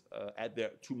levels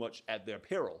too much at their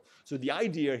peril. So the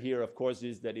idea here, of course,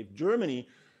 is that if Germany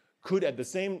could,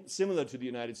 similar to the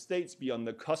United States, be on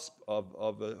the cusp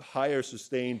of a higher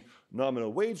sustained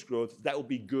nominal wage growth, that would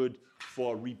be good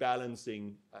for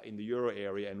rebalancing in the euro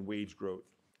area and wage growth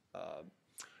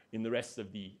in the rest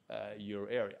of the euro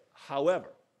area.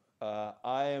 However,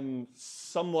 I am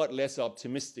somewhat less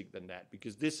optimistic than that,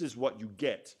 because this is what you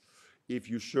get if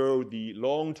you show the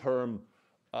long-term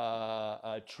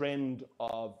trend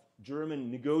of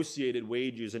German negotiated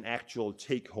wages and actual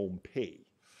take-home pay.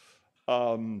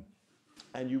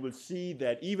 And you will see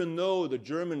that even though the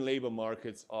German labor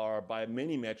markets are, by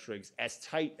many metrics, as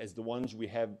tight as the ones we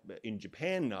have in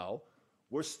Japan now,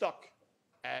 we're stuck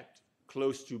at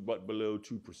close to but below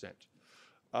 2%.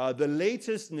 The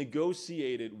latest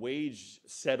negotiated wage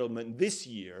settlement this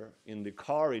year in the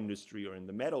car industry or in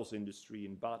the metals industry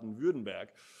in Baden-Württemberg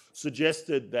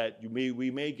suggested that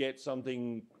we may get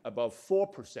something above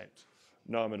 4%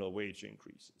 nominal wage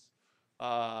increases.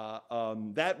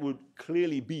 That would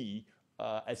clearly be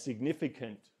a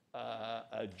significant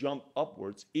jump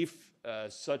upwards if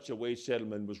such a wage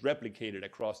settlement was replicated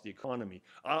across the economy.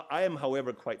 I am,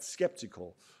 however, quite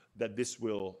skeptical that this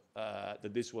will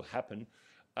happen.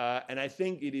 And I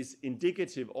think it is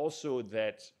indicative also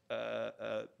that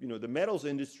the metals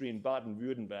industry in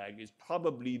Baden-Württemberg is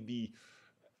probably the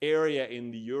area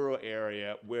in the euro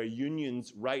area where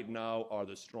unions right now are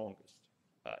the strongest.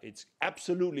 It's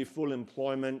absolutely full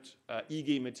employment.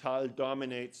 IG Metall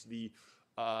dominates the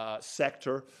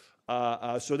sector.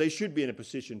 So they should be in a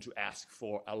position to ask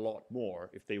for a lot more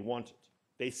if they want it.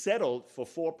 They settled for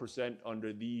 4%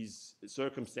 under these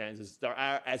circumstances that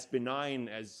are as benign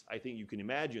as I think you can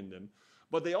imagine them.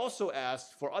 But they also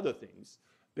asked for other things.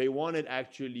 They wanted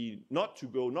actually not to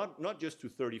go, not just to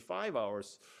 35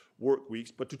 hours work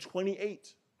weeks, but to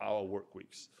 28-hour work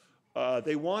weeks.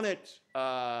 They wanted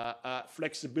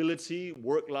flexibility,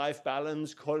 work-life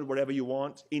balance, call it whatever you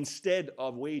want, instead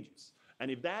of wages.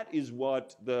 And if that is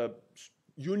what the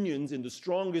unions in the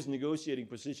strongest negotiating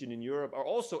position in Europe are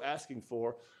also asking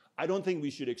for, I don't think we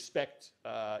should expect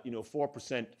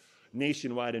 4%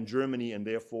 nationwide in Germany, and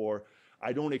therefore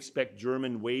I don't expect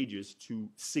German wages to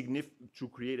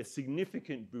create a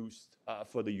significant boost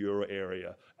for the euro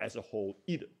area as a whole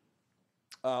either.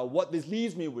 What this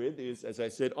leaves me with is, as I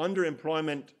said,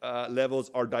 underemployment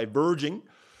levels are diverging.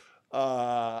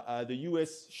 The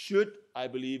US should, I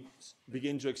believe,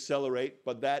 begin to accelerate,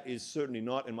 but that is certainly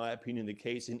not, in my opinion, the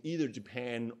case in either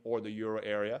Japan or the euro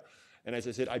area. And as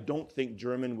I said, I don't think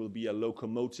Germany will be a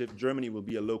locomotive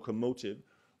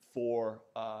for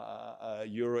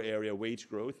euro area wage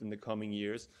growth in the coming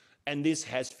years. And this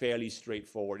has fairly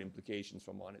straightforward implications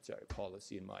for monetary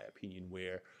policy, in my opinion,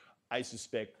 where I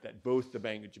suspect that both the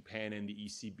Bank of Japan and the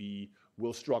ECB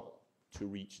will struggle to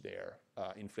reach their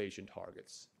inflation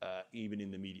targets, even in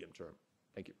the medium term.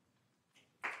 Thank you.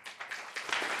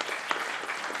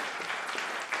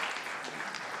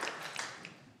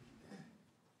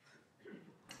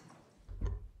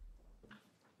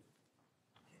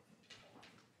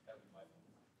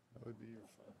 That would be your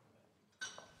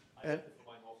phone.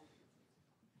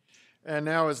 And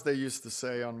now, as they used to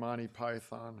say on Monty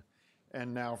Python,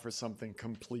 and now for something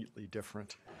completely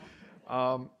different.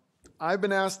 I've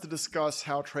been asked to discuss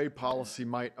how trade policy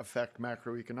might affect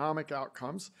macroeconomic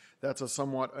outcomes. That's a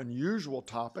somewhat unusual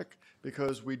topic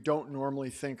because we don't normally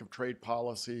think of trade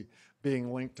policy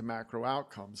being linked to macro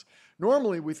outcomes.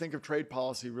 Normally, we think of trade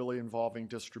policy really involving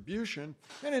distribution,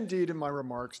 and indeed, in my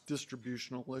remarks,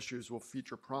 distributional issues will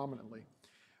feature prominently.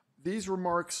 These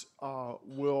remarks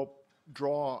will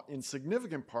draw in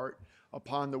significant part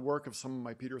upon the work of some of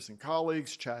my Peterson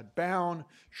colleagues, Chad Bown,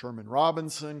 Sherman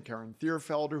Robinson, Karen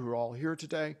Thierfelder, who are all here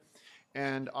today.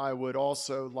 And I would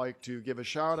also like to give a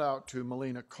shout out to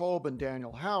Melina Kolb and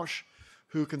Daniel Hausch,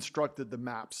 who constructed the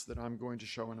maps that I'm going to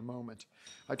show in a moment.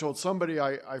 I told somebody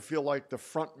I feel like the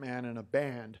front man in a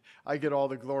band. I get all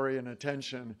the glory and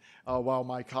attention while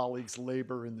my colleagues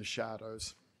labor in the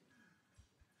shadows.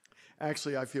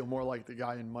 Actually, I feel more like the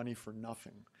guy in Money for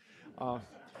Nothing.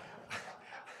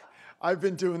 I've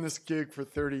been doing this gig for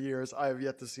 30 years. I have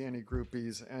yet to see any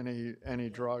groupies, any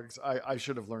drugs. I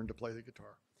should have learned to play the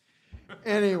guitar.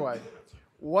 Anyway,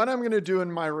 what I'm going to do in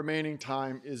my remaining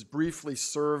time is briefly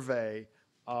survey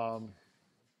the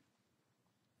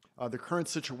current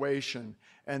situation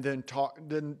and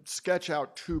then sketch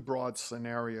out two broad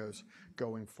scenarios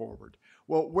going forward.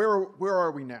 Well, where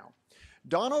are we now?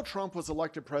 Donald Trump was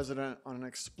elected president on an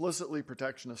explicitly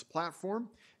protectionist platform.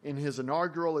 In his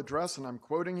inaugural address, and I'm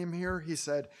quoting him here, he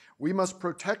said, "We must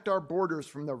protect our borders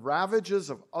from the ravages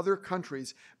of other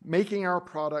countries making our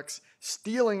products,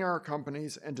 stealing our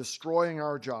companies, and destroying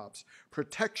our jobs.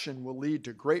 Protection will lead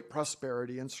to great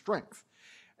prosperity and strength."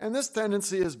 And this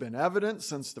tendency has been evident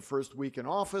since the first week in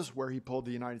office, where he pulled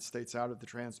the United States out of the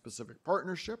Trans-Pacific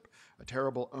Partnership, a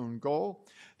terrible own goal.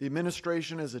 The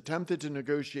administration has attempted to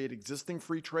negotiate existing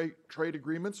free trade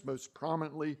agreements, most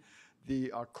prominently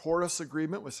the Chorus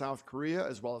Agreement with South Korea,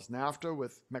 as well as NAFTA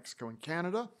with Mexico and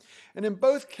Canada. And in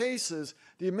both cases,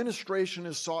 the administration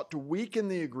has sought to weaken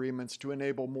the agreements to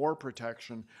enable more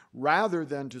protection rather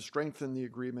than to strengthen the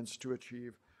agreements to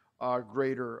achieve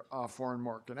greater foreign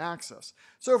market access.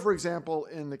 So, for example,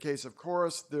 in the case of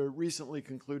Chorus, the recently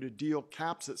concluded deal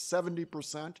caps at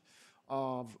 70%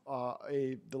 of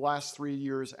the last 3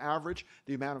 years' average,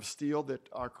 the amount of steel that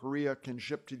Korea can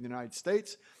ship to the United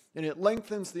States, and it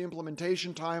lengthens the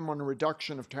implementation time on a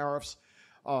reduction of tariffs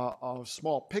of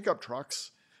small pickup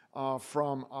trucks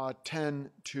from 10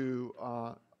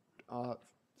 to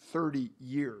 30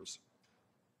 years.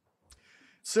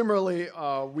 Similarly,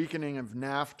 weakening of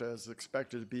NAFTA is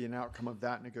expected to be an outcome of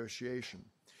that negotiation.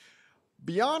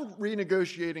 Beyond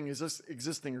renegotiating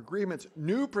existing agreements,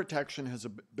 new protection has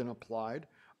been applied.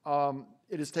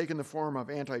 It has taken the form of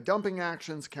anti-dumping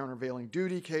actions, countervailing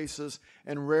duty cases,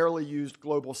 and rarely used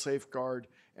global safeguard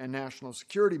and national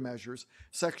security measures.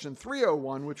 Section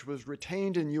 301, which was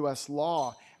retained in U.S.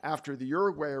 law after the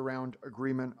Uruguay Round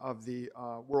agreement of the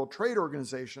World Trade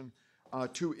Organization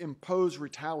to impose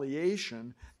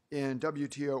retaliation in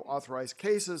WTO-authorized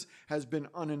cases, has been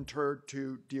uninterred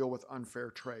to deal with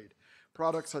unfair trade.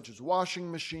 Products such as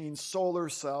washing machines, solar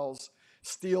cells,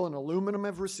 steel and aluminum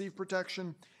have received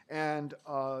protection, and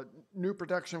new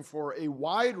protection for a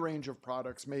wide range of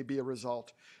products may be a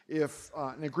result if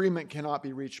an agreement cannot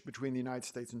be reached between the United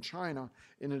States and China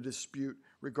in a dispute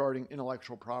regarding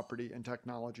intellectual property and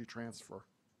technology transfer.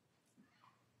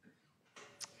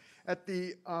 At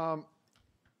the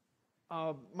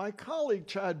my colleague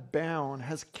Chad Bown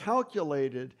has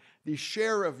calculated the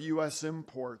share of U.S.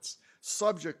 imports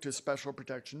subject to special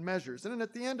protection measures. And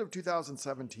at the end of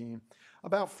 2017,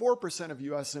 about 4% of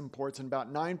U.S. imports and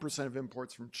about 9% of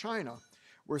imports from China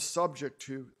were subject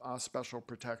to special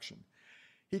protection.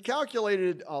 He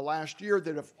calculated last year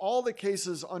that if all the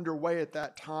cases underway at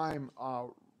that time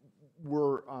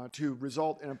were to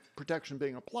result in a protection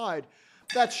being applied,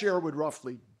 that share would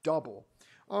roughly double.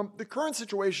 The current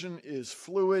situation is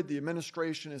fluid. The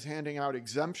administration is handing out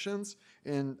exemptions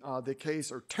in the case,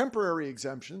 or temporary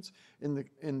exemptions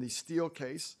in the steel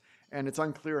case, and it's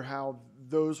unclear how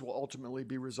those will ultimately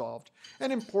be resolved.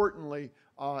 And importantly,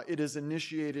 it has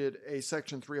initiated a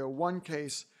Section 301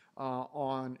 case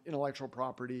on intellectual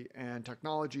property and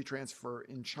technology transfer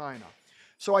in China.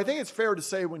 So I think it's fair to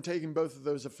say, when taking both of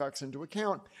those effects into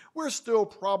account, we're still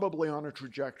probably on a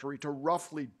trajectory to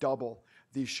roughly double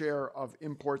the share of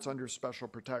imports under special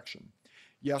protection.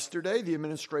 Yesterday, the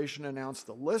administration announced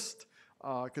a list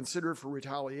considered for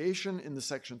retaliation in the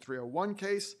Section 301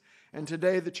 case, and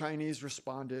today the Chinese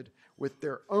responded with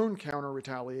their own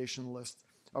counter-retaliation list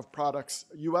of products,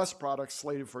 U.S. products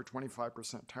slated for a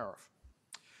 25% tariff.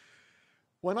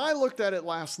 When I looked at it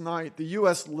last night, the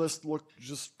U.S. list looked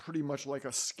just pretty much like a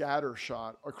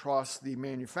scattershot across the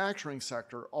manufacturing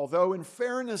sector, although in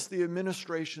fairness, the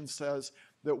administration says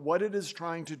that what it is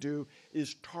trying to do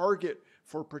is target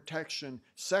for protection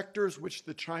sectors which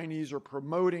the Chinese are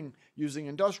promoting using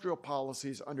industrial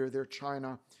policies under their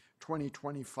China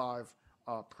 2025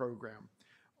 program.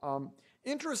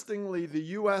 Interestingly, the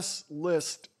U.S.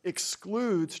 list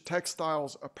excludes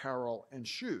textiles, apparel, and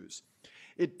shoes.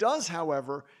 It does,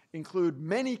 however, include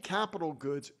many capital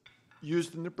goods,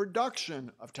 used in the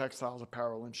production of textiles,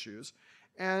 apparel, and shoes.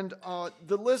 And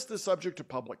the list is subject to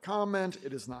public comment.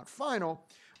 It is not final,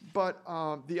 but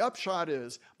the upshot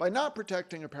is, by not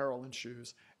protecting apparel and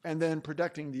shoes and then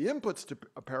protecting the inputs to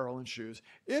apparel and shoes,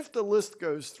 if the list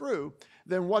goes through,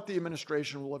 then what the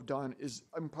administration will have done is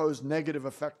impose negative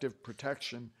effective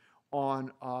protection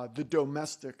on the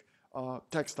domestic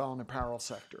textile and apparel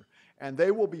sector. And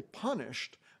they will be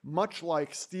punished, much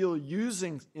like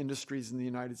steel-using industries in the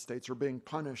United States are being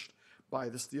punished by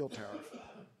the steel tariff.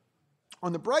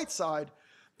 On the bright side,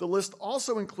 the list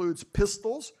also includes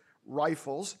pistols,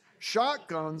 rifles,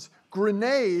 shotguns,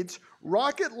 grenades,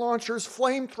 rocket launchers,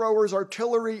 flamethrowers,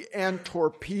 artillery, and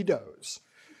torpedoes.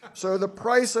 So the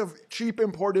price of cheap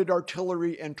imported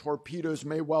artillery and torpedoes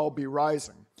may well be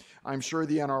rising. I'm sure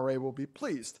the NRA will be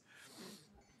pleased,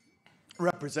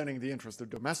 representing the interest of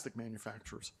domestic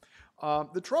manufacturers.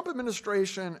 The Trump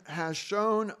administration has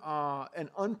shown an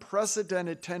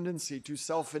unprecedented tendency to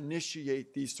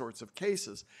self-initiate these sorts of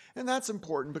cases. And that's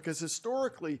important because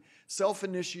historically,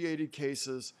 self-initiated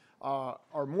cases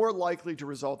are more likely to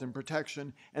result in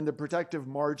protection, and the protective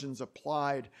margins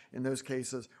applied in those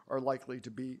cases are likely to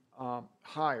be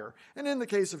higher. And in the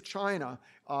case of China,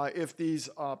 if these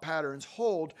patterns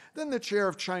hold, then the share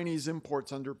of Chinese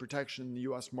imports under protection in the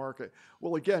U.S. market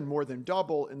will again more than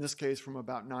double, in this case from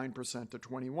about 9% to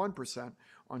 21%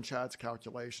 on Chad's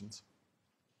calculations.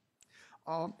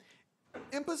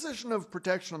 Imposition of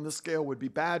protection on this scale would be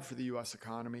bad for the U.S.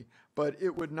 economy, but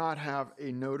it would not have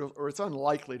a noticeable, or it's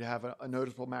unlikely to have a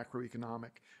noticeable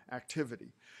macroeconomic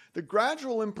activity. The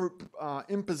gradual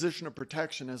imposition of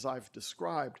protection, as I've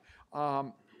described,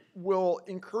 will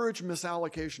encourage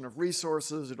misallocation of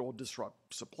resources. It will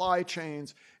disrupt supply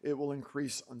chains. It will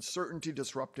increase uncertainty,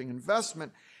 disrupting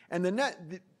investment, and the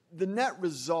net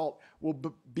result will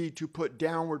be to put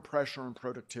downward pressure on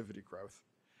productivity growth.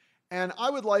 And I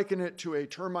would liken it to a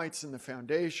termites in the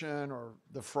foundation or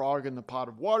the frog in the pot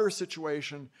of water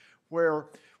situation, where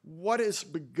what is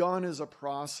begun is a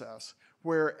process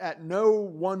where at no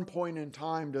one point in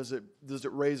time does it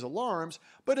raise alarms,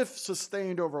 but if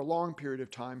sustained over a long period of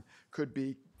time, could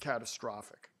be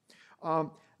catastrophic.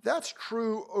 That's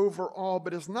true overall,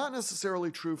 but it's not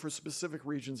necessarily true for specific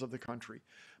regions of the country.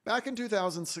 Back in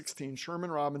 2016, Sherman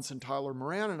Robinson, Tyler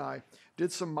Moran, and I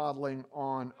did some modeling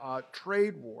on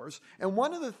trade wars. And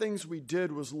one of the things we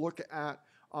did was look at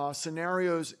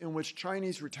scenarios in which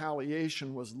Chinese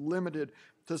retaliation was limited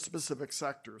to specific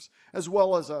sectors, as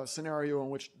well as a scenario in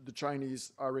which the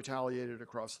Chinese retaliated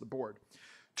across the board.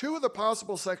 Two of the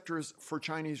possible sectors for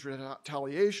Chinese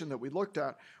retaliation that we looked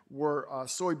at were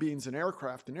soybeans and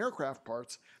aircraft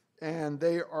parts, and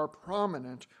they are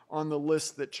prominent on the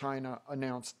list that China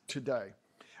announced today.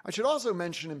 I should also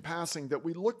mention in passing that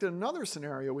we looked at another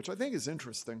scenario, which I think is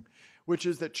interesting, which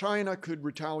is that China could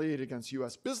retaliate against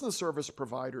U.S. business service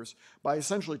providers by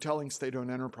essentially telling state-owned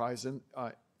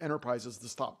enterprises to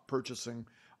stop purchasing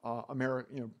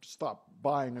stop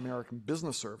buying American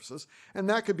business services, and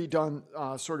that could be done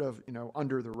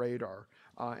under the radar,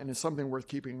 and is something worth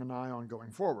keeping an eye on going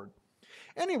forward.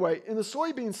 Anyway, in the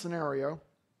soybean scenario,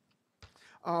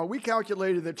 we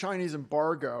calculated that Chinese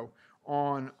embargo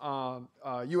on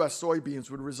U.S. soybeans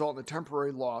would result in a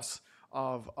temporary loss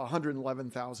of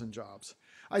 111,000 jobs.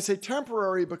 I say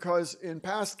temporary because in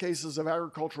past cases of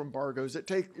agricultural embargoes,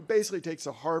 it basically takes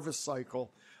a harvest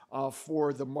cycle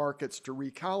for the markets to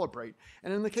recalibrate.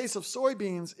 And in the case of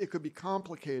soybeans, it could be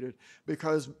complicated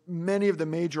because many of the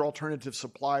major alternative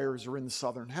suppliers are in the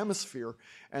southern hemisphere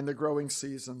and the growing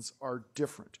seasons are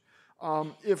different.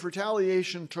 If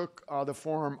retaliation took the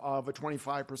form of a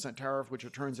 25% tariff, which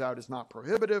it turns out is not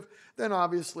prohibitive, then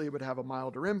obviously it would have a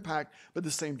milder impact, but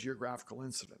the same geographical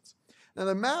incidence. Now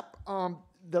the map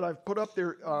that I've put up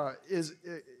there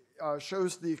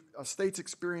shows the states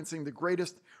experiencing the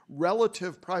greatest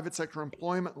relative private sector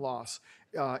employment loss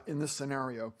in this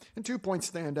scenario, and 2 points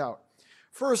stand out.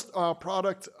 First,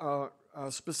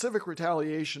 product-specific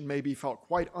retaliation may be felt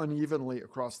quite unevenly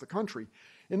across the country.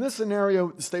 In this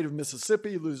scenario, the state of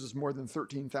Mississippi loses more than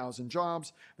 13,000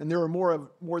 jobs, and there are more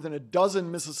than a dozen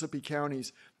Mississippi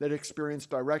counties that experience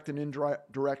direct and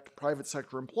indirect private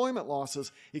sector employment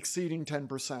losses exceeding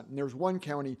 10%. And there's one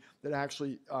county that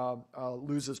actually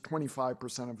loses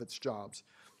 25% of its jobs.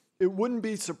 It wouldn't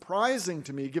be surprising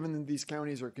to me, given that these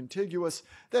counties are contiguous,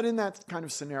 that in that kind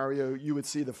of scenario, you would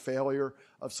see the failure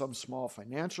of some small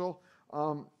financial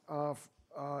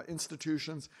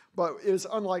institutions, but it is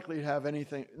unlikely to have an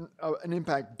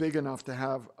impact big enough to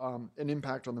have an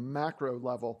impact on the macro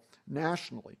level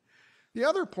nationally. The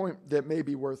other point that may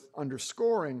be worth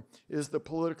underscoring is the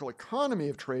political economy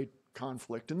of trade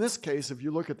conflict. In this case, if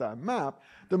you look at that map,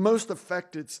 the most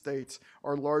affected states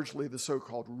are largely the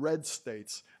so-called red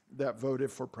states that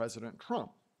voted for President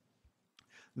Trump.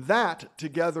 That,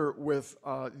 together with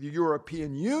the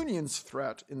European Union's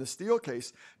threat in the steel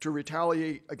case to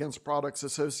retaliate against products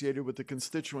associated with the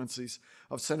constituencies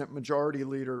of Senate Majority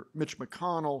Leader Mitch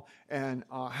McConnell and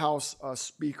House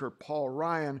Speaker Paul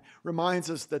Ryan, reminds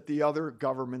us that the other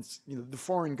governments, the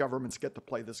foreign governments, get to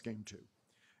play this game too.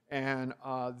 And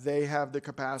they have the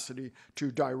capacity to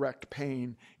direct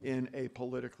pain in a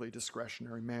politically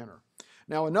discretionary manner.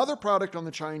 Now, another product on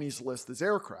the Chinese list is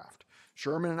aircraft.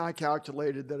 Sherman and I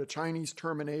calculated that a Chinese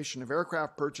termination of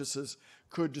aircraft purchases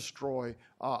could destroy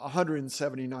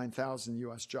 179,000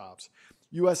 U.S. jobs.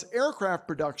 U.S. aircraft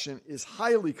production is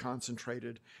highly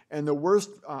concentrated, and the worst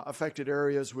affected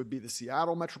areas would be the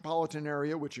Seattle metropolitan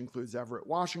area, which includes Everett,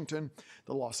 Washington,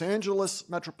 the Los Angeles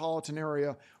metropolitan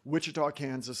area, Wichita,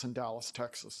 Kansas, and Dallas,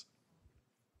 Texas,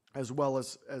 as well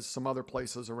as some other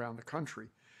places around the country.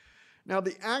 Now,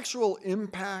 the actual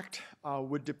impact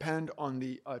would depend on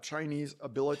the Chinese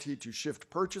ability to shift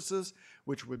purchases,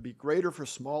 which would be greater for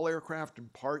small aircraft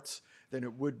and parts than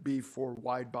it would be for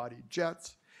wide-bodied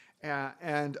jets.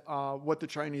 And what the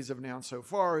Chinese have announced so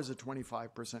far is a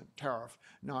 25% tariff,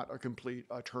 not a complete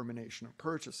termination of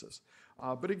purchases.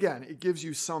 But again, it gives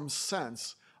you some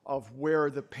sense of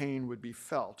where the pain would be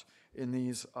felt in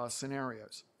these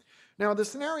scenarios. Now, the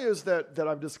scenarios that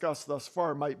I've discussed thus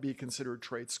far might be considered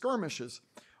trade skirmishes,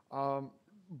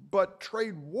 but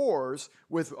trade wars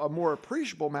with a more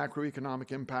appreciable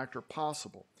macroeconomic impact are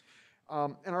possible.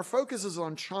 And our focus is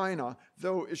on China,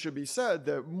 though it should be said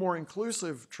that more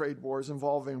inclusive trade wars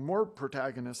involving more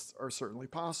protagonists are certainly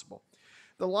possible.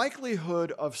 The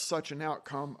likelihood of such an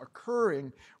outcome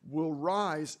occurring will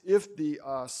rise if the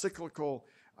cyclical,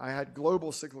 I had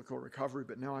global cyclical recovery,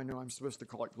 but now I know I'm supposed to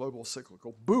call it global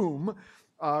cyclical boom,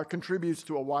 contributes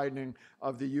to a widening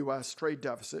of the U.S. trade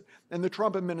deficit. And the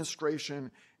Trump administration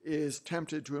is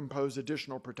tempted to impose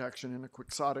additional protection in a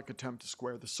quixotic attempt to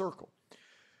square the circle.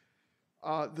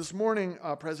 This morning,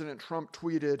 President Trump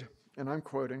tweeted, and I'm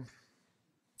quoting,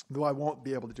 though I won't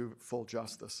be able to do it full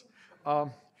justice,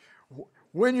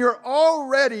 when you're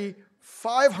already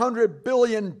 500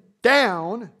 billion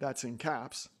down, that's in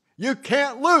caps, you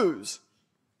can't lose!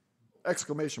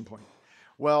 Exclamation point.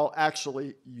 Well,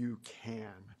 actually, you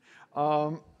can.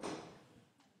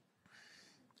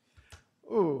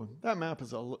 Ooh, that map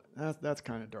is that's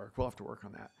kind of dark. We'll have to work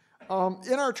on that.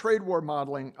 In our trade war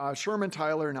modeling, Sherman,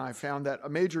 Tyler, and I found that a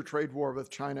major trade war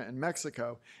with China and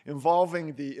Mexico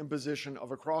involving the imposition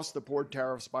of across-the-board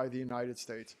tariffs by the United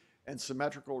States and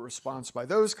symmetrical response by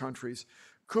those countries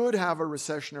could have a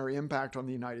recessionary impact on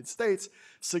the United States,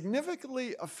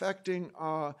 significantly affecting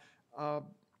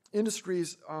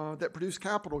industries that produce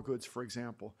capital goods, for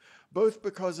example, both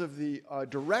because of the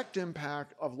direct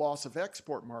impact of loss of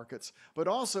export markets, but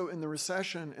also in the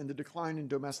recession and the decline in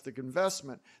domestic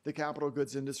investment, the capital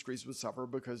goods industries would suffer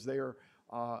because their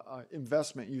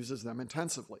investment uses them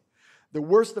intensively. The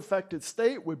worst affected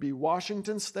state would be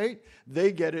Washington State.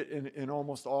 They get it in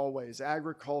almost all ways: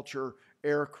 agriculture,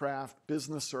 aircraft,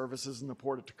 business services, and the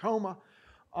Port of Tacoma.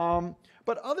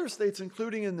 But other states,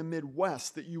 including in the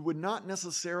Midwest, that you would not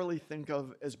necessarily think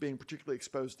of as being particularly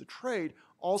exposed to trade,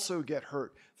 also get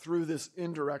hurt through this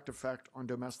indirect effect on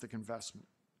domestic investment.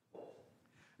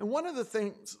 And one of the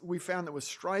things we found that was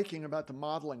striking about the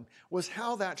modeling was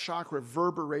how that shock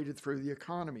reverberated through the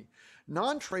economy.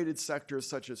 Non-traded sectors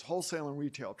such as wholesale and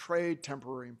retail trade,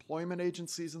 temporary employment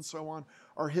agencies, and so on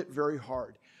are hit very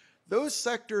hard. Those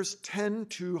sectors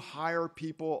tend to hire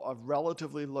people of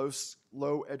relatively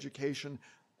low education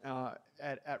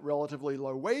at relatively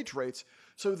low wage rates.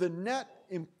 So the net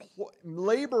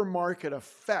labor market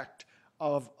effect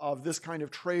of this kind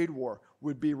of trade war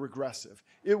would be regressive.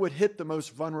 It would hit the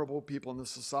most vulnerable people in the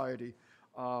society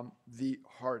the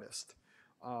hardest.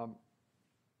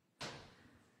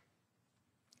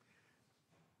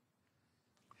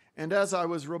 And as I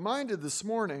was reminded this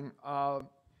morning,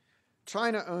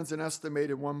 China owns an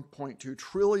estimated 1.2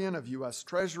 trillion of U.S.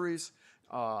 treasuries.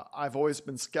 I've always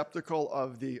been skeptical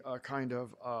of the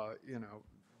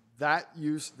the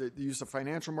use of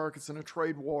financial markets in a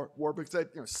trade war because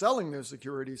selling those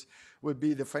securities would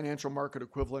be the financial market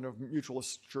equivalent of mutual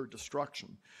assured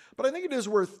destruction. But I think it is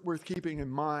worth keeping in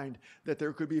mind that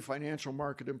there could be financial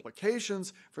market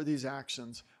implications for these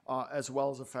actions as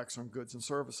well as effects on goods and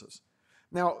services.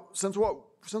 Now, since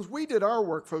we did our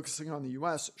work focusing on the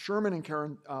U.S., Sherman and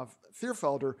Karen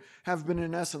Thierfelder have been,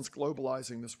 in essence,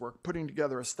 globalizing this work, putting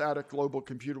together a static global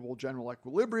computable general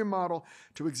equilibrium model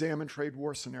to examine trade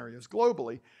war scenarios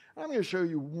globally. And I'm going to show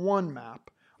you one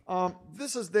map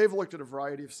They've looked at a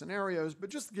variety of scenarios, but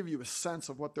just to give you a sense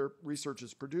of what their research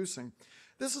is producing,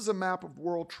 this is a map of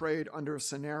world trade under a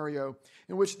scenario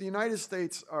in which the United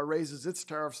States raises its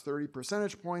tariffs 30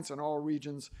 percentage points and all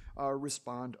regions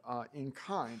respond in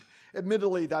kind.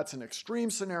 Admittedly, that's an extreme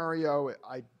scenario.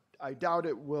 I doubt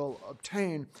it will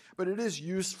obtain, but it is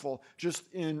useful just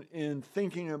in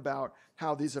thinking about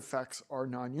how these effects are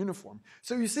non-uniform.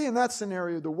 So you see in that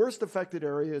scenario, the worst affected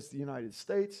area is the United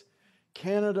States.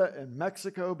 Canada and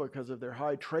Mexico, because of their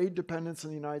high trade dependence on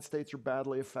the United States, are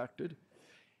badly affected.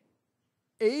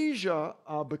 Asia,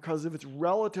 because of its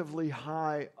relatively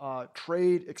high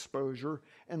trade exposure,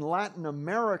 and Latin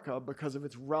America, because of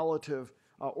its relative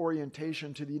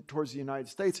orientation towards the United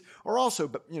States, are also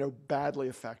badly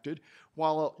affected,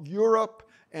 while Europe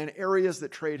and areas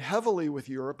that trade heavily with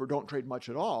Europe or don't trade much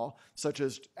at all, such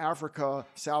as Africa,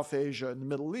 South Asia, and the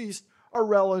Middle East, are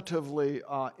relatively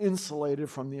insulated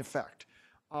from the effect.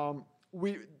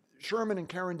 Sherman and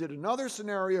Karen did another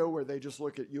scenario where they just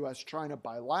look at U.S.-China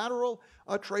bilateral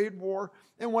trade war,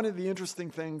 and one of the interesting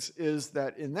things is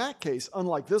that in that case,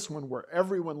 unlike this one where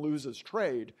everyone loses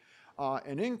trade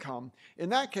and income, in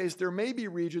that case there may be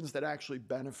regions that actually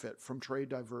benefit from trade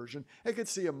diversion. It could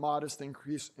see a modest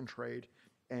increase in trade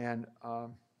and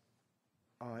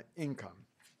income.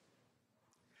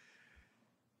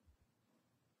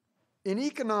 In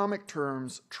economic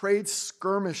terms, trade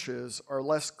skirmishes are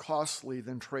less costly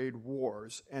than trade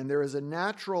wars, and there is a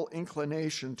natural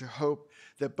inclination to hope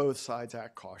that both sides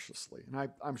act cautiously.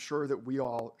 And I'm sure that we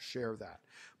all share that.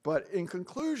 But in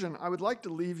conclusion, I would like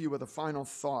to leave you with a final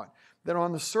thought that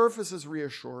on the surface is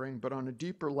reassuring, but on a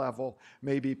deeper level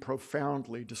may be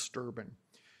profoundly disturbing.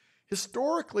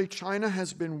 Historically, China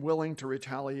has been willing to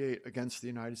retaliate against the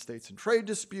United States in trade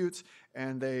disputes,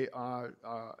 and they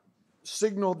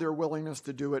signaled their willingness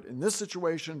to do it in this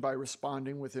situation by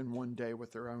responding within one day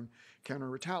with their own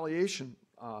counter-retaliation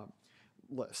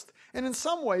list. And in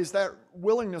some ways, that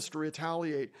willingness to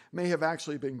retaliate may have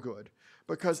actually been good,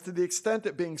 because to the extent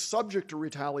that being subject to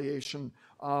retaliation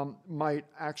might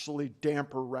actually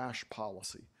damper rash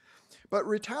policy. But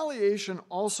retaliation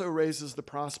also raises the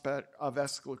prospect of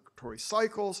escalatory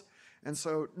cycles, and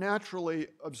so naturally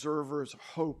observers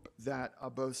hope that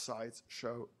both sides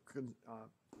show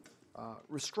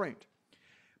restraint.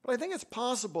 But I think it's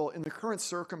possible in the current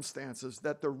circumstances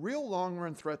that the real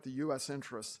long-run threat to U.S.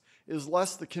 interests is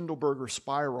less the Kindleberger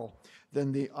spiral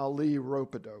than the Ali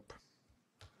rope-a-dope.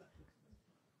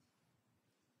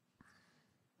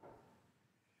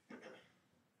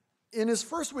 In his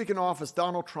first week in office,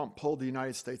 Donald Trump pulled the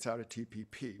United States out of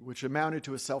TPP, which amounted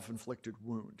to a self-inflicted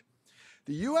wound.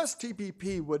 The U.S.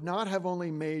 TPP would not have only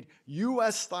made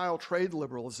U.S.-style trade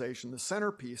liberalization the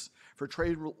centerpiece for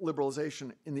trade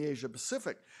liberalization in the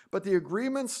Asia-Pacific, but the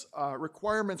agreement's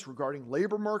requirements regarding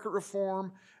labor market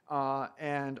reform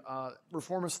and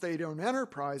reform of state-owned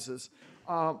enterprises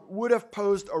would have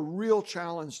posed a real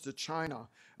challenge to China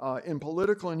in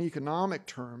political and economic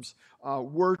terms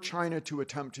were China to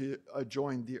attempt to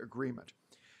join the agreement.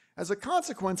 As a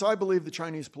consequence, I believe the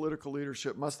Chinese political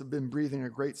leadership must have been breathing a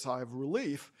great sigh of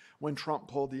relief when Trump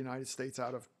pulled the United States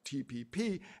out of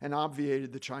TPP and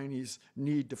obviated the Chinese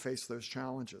need to face those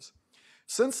challenges.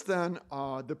 Since then,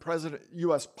 the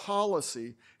U.S.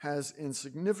 policy has in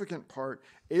significant part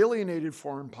alienated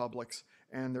foreign publics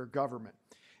and their government.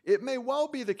 It may well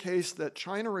be the case that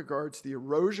China regards the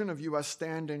erosion of U.S.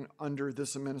 standing under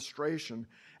this administration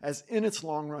as in its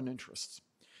long-run interests.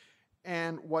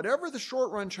 And whatever the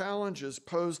short-run challenges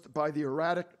posed by the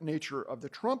erratic nature of the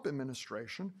Trump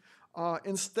administration,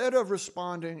 instead of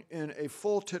responding in a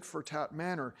full tit-for-tat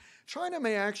manner, China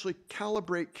may actually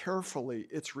calibrate carefully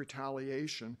its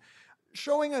retaliation,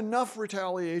 showing enough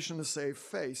retaliation to save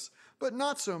face, but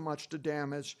not so much to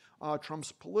damage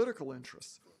Trump's political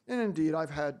interests. And indeed, I've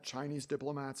had Chinese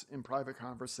diplomats in private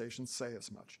conversations say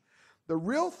as much. The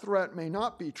real threat may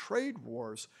not be trade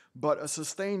wars, but a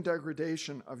sustained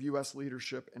degradation of U.S.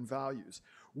 leadership and values.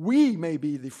 We may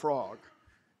be the frog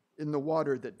in the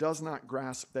water that does not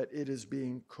grasp that it is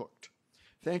being cooked.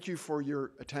 Thank you for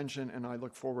your attention, and I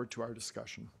look forward to our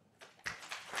discussion.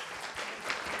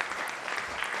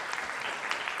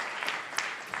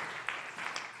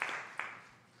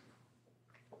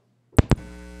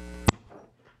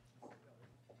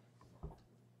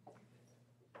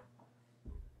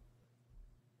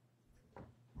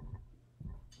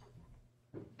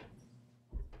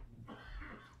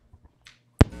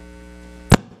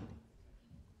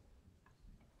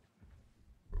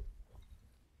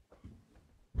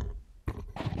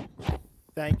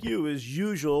 Thank you. As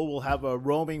usual, we'll have a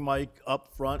roaming mic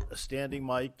up front, a standing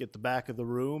mic at the back of the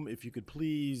room. If you could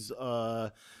please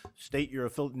state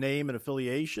your name and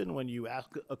affiliation when you ask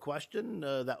a question,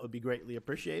 that would be greatly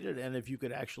appreciated. And if you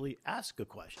could actually ask a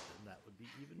question, that would be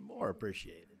even more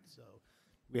appreciated. So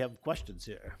we have questions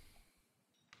here.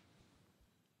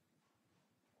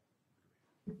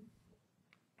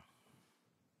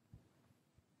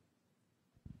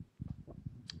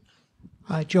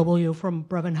 Hi, Joe Bellio from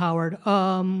Brevin Howard.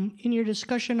 In your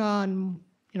discussion on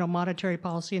monetary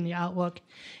policy and the outlook,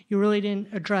 you really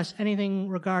didn't address anything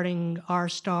regarding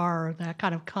R-star or that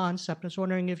kind of concept. I was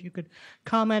wondering if you could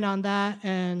comment on that,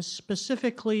 and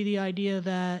specifically the idea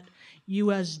that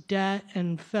U.S. debt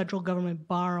and federal government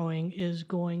borrowing is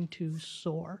going to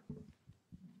soar.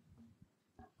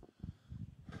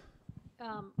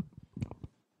 Can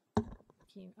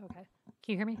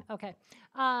you hear me? Okay.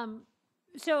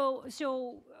 So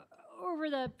over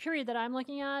the period that I'm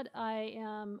looking at, I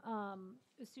am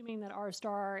assuming that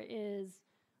R-star is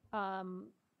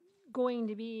going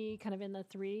to be kind of in the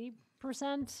 3%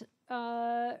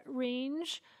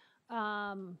 range.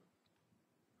 I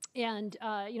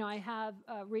have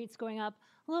rates going up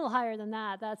a little higher than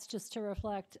that. That's just to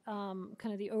reflect kind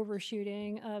of the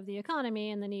overshooting of the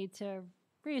economy and the need to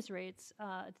raise rates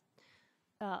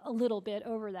a little bit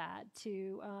over that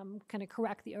to kind of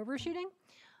correct the overshooting.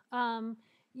 I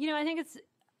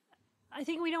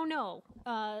think we don't know.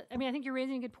 I think you're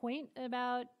raising a good point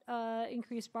about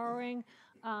increased borrowing.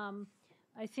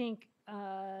 I think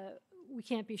we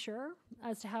can't be sure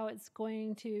as to how it's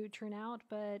going to turn out,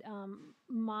 but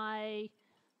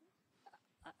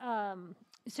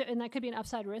and that could be an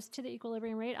upside risk to the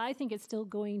equilibrium rate. I think it's still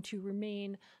going to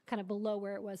remain kind of below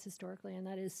where it was historically, and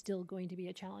that is still going to be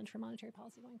a challenge for monetary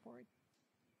policy going forward.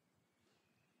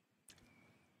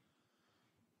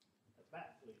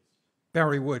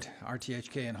 Barry Wood,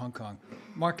 RTHK in Hong Kong.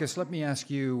 Marcus, let me ask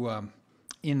you,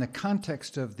 in the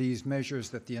context of these measures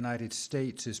that the United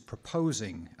States is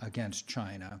proposing against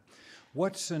China,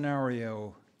 what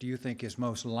scenario do you think is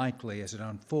most likely as it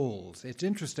unfolds? It's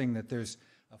interesting that there's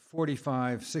a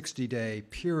 45, 60-day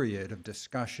period of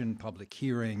discussion, public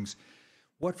hearings.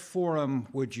 What forum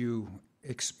would you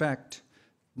expect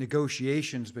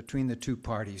negotiations between the two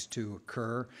parties to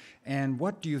occur? And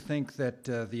what do you think that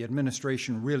the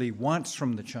administration really wants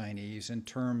from the Chinese in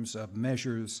terms of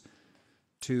measures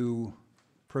to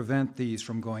prevent these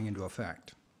from going into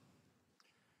effect?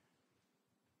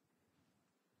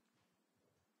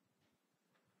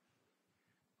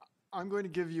 I'm going to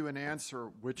give you an answer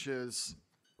which is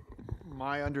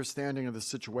my understanding of the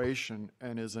situation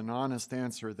and is an honest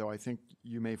answer, though I think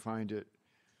you may find it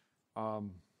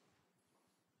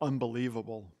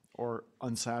unbelievable or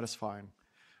unsatisfying.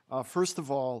 First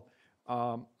of all,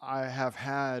 I have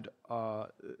had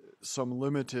some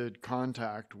limited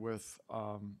contact with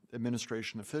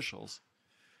administration officials.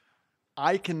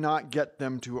 I cannot get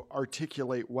them to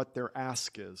articulate what their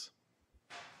ask is.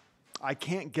 I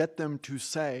can't get them to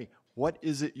say, what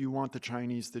is it you want the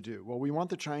Chinese to do? Well, we want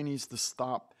the Chinese to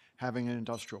stop having an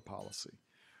industrial policy.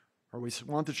 Or we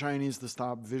want the Chinese to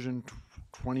stop Vision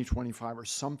 2025 or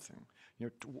something.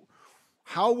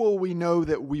 How will we know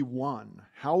that we won?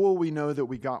 How will we know that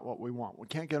we got what we want? We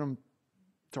can't get them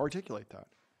to articulate that.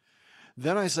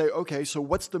 Then I say, okay, so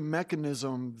what's the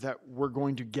mechanism that we're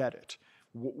going to get it?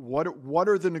 What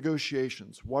are the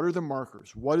negotiations? What are the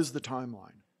markers? What is the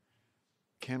timeline?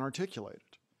 Can't articulate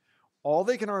it. All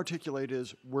they can articulate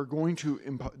is we're going to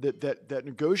that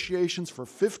negotiations for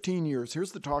 15 years.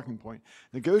 Here's the talking point: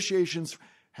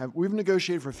 we've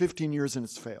negotiated for 15 years and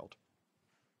it's failed,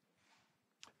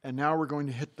 and now we're going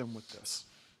to hit them with this.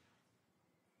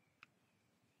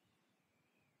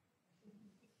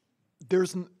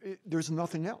 There's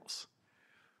nothing else.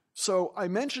 So I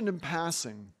mentioned in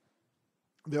passing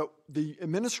that the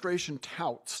administration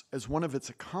touts as one of its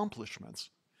accomplishments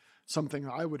something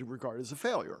I would regard as a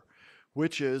failure,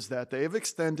 which is that they have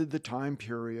extended the time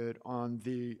period on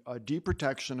the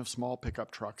deprotection of small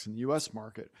pickup trucks in the U.S.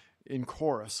 market in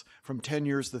chorus from 10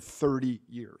 years to 30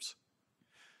 years.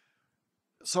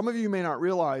 Some of you may not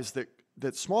realize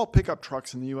that small pickup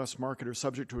trucks in the U.S. market are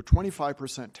subject to a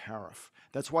 25% tariff.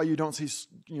 That's why you don't see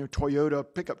Toyota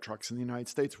pickup trucks in the United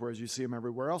States, whereas you see them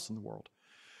everywhere else in the world.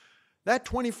 That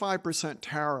 25%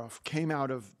 tariff came out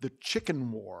of the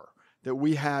chicken war that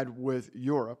we had with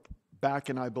Europe back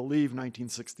in, I believe,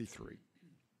 1963.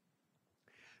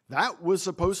 That was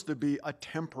supposed to be a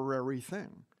temporary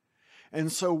thing.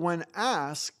 And so when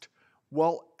asked,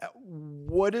 Well,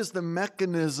 what is the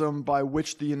mechanism by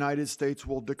which the United States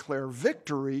will declare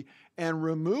victory and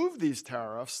remove these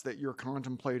tariffs that you're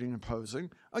contemplating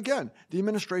imposing? Again, the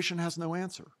administration has no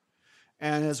answer.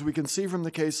 And as we can see from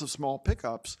the case of small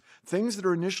pickups, things that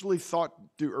are initially thought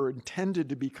to, or intended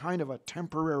to be kind of a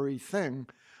temporary thing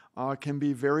can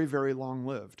be very, very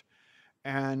long-lived.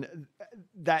 And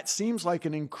that seems like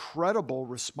an incredible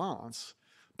response,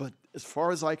 but as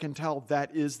far as I can tell,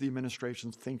 that is the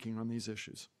administration's thinking on these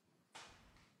issues.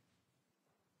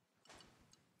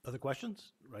 Other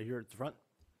questions? Right here at the front.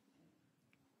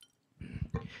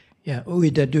 Yeah, Uri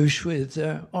Dadouche with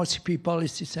RCP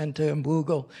Policy Center in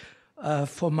Bruegel.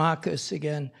 For Marcus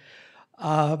again.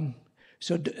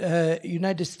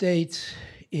 United States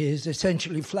is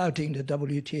essentially flouting the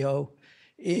WTO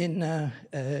in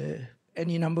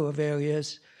any number of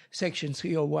areas. Section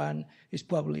 301 is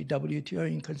probably WTO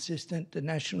inconsistent. The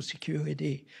national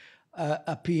security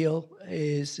appeal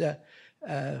is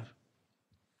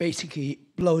basically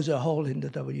blows a hole in the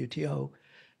WTO.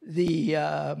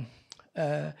 The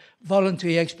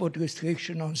voluntary export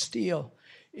restriction on steel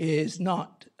is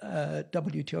not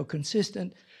WTO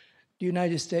consistent. The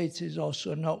United States is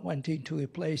also not wanting to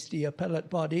replace the appellate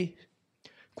body.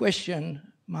 Question,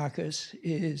 Marcus,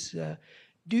 is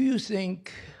do you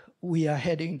think we are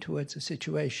heading towards a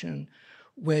situation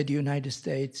where the United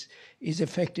States is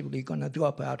effectively going to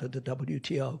drop out of the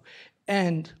WTO?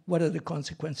 And what are the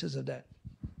consequences of that?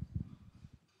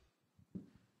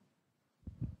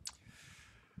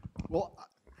 Well,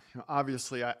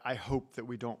 obviously, I hope that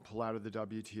we don't pull out of the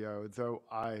WTO, though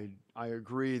I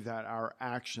agree that our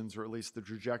actions, or at least the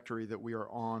trajectory that we are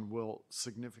on, will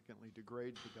significantly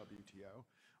degrade the WTO.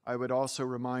 I would also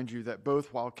remind you that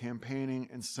both while campaigning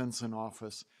and since in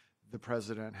office, the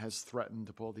president has threatened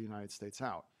to pull the United States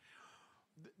out.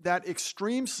 That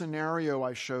extreme scenario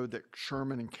I showed that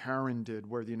Sherman and Karen did,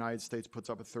 where the United States puts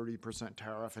up a 30%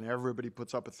 tariff and everybody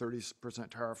puts up a 30%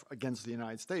 tariff against the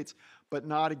United States, but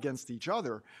not against each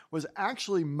other, was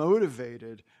actually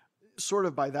motivated sort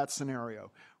of by that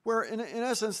scenario, where in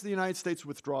essence, the United States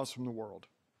withdraws from the world,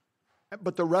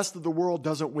 but the rest of the world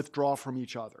doesn't withdraw from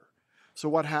each other. So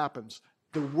what happens?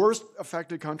 The worst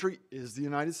affected country is the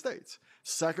United States.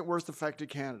 Second worst affected,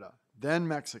 Canada, then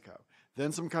Mexico.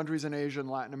 Then some countries in Asia and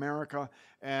Latin America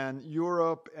and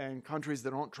Europe, and countries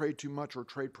that don't trade too much or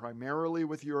trade primarily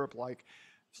with Europe, like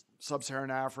Sub-Saharan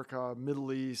Africa,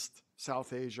 Middle East,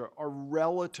 South Asia, are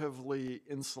relatively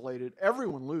insulated.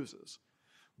 Everyone loses,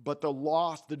 but the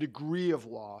loss, the degree of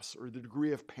loss or the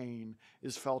degree of pain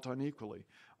is felt unequally.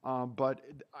 But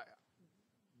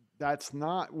that's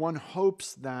not, one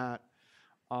hopes that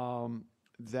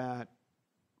that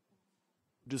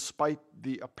despite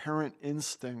the apparent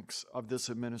instincts of this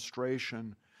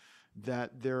administration,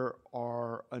 that there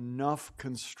are enough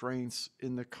constraints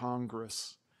in the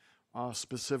Congress,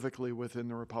 specifically within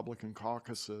the Republican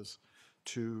caucuses,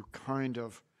 to kind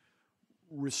of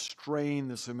restrain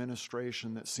this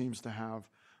administration that seems to have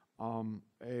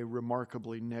a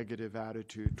remarkably negative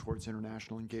attitude towards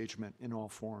international engagement in all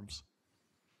forms.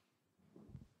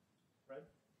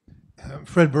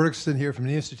 Fred Bergson here from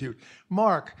the Institute.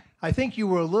 Mark, I think you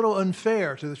were a little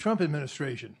unfair to the Trump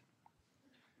administration.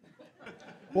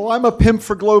 Well, I'm a pimp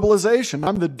for globalization.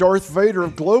 I'm the Darth Vader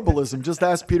of globalism. Just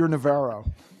ask Peter Navarro.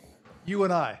 You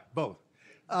and I, both.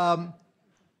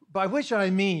 By which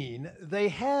I mean, they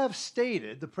have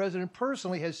stated, the president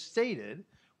personally has stated,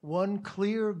 one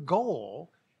clear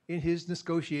goal in his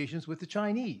negotiations with the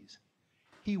Chinese.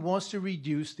 He wants to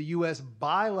reduce the U.S.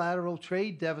 bilateral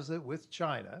trade deficit with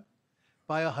China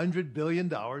by $100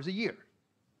 billion a year.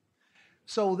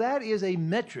 So that is a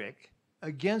metric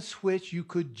against which you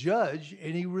could judge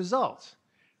any results.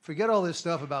 Forget all this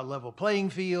stuff about level playing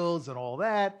fields and all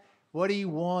that. What he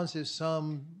wants is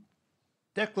some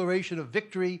declaration of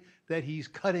victory that he's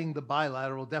cutting the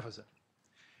bilateral deficit.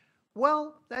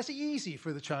 Well, that's easy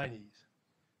for the Chinese.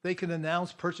 They can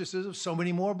announce purchases of so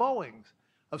many more Boeings,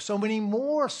 of so many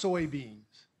more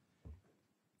soybeans,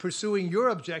 pursuing your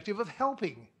objective of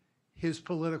helping his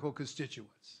political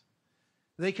constituents.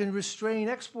 They can restrain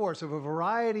exports of a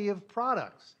variety of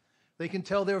products. They can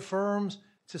tell their firms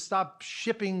to stop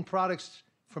shipping products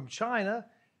from China,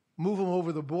 move them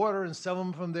over the border and sell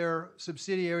them from their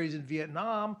subsidiaries in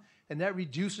Vietnam, and that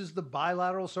reduces the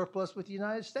bilateral surplus with the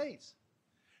United States.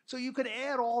 So you can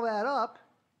add all that up,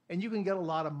 and you can get a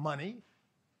lot of money.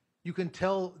 You can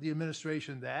tell the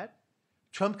administration that.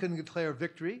 Trump can declare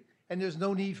victory, and there's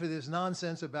no need for this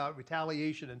nonsense about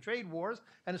retaliation and trade wars,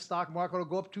 and the stock market will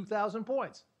go up 2,000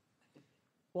 points.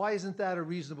 Why isn't that a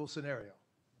reasonable scenario?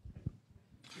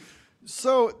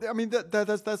 So, I mean,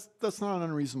 that's not an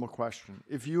unreasonable question.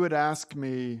 If you had asked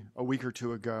me a week or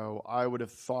two ago, I would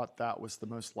have thought that was the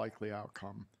most likely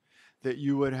outcome, that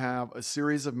you would have a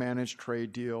series of managed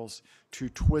trade deals to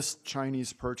twist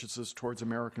Chinese purchases towards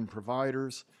American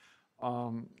providers,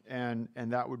 and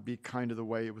that would be kind of the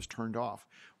way it was turned off.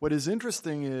 What is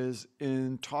interesting is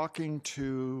in talking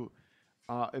to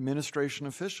administration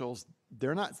officials,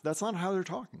 that's not how they're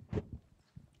talking.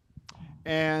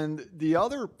 And the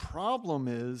other problem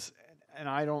is, and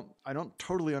I don't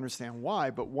totally understand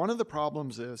why, but one of the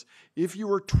problems is if you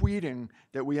were tweeting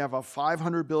that we have a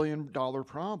 $500 billion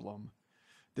problem,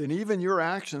 then even your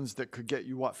actions that could get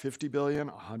you, what, 50 billion,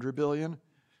 100 billion,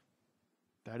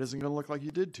 that isn't going to look like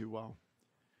you did too well.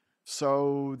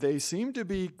 So they seem to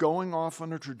be going off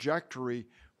on a trajectory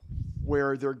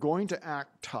where they're going to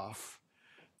act tough.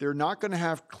 They're not going to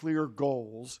have clear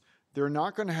goals. They're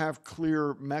not going to have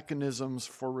clear mechanisms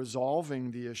for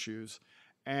resolving the issues.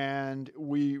 And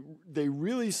they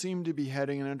really seem to be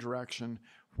heading in a direction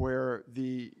where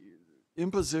the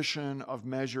imposition of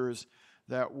measures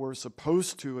that were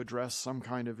supposed to address some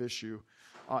kind of issue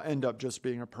end up just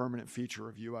being a permanent feature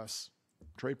of U.S.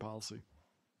 trade policy.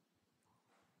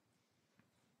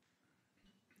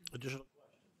 Additional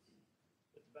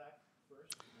questions? Back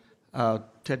first.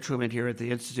 Ted Truman here at the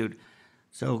Institute.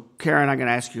 So, Karen, I'm going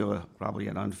to ask you probably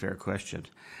an unfair question.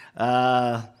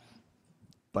 But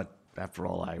after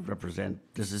all,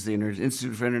 this is the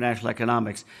Institute for International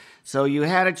Economics. So you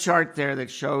had a chart there that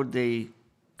showed the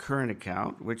current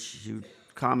account, which you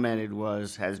commented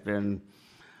has been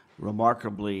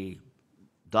remarkably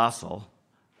docile.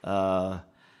 Of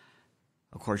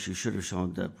course, you should have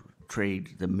shown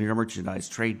the merchandise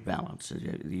trade balance.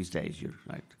 These days,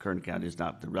 right, the current account is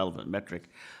not the relevant metric,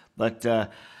 but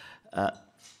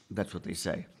that's what they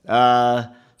say.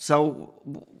 But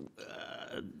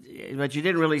you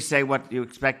didn't really say what you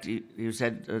expect. You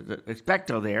said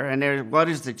expecto there, and what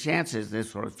is the chances?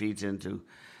 This sort of feeds into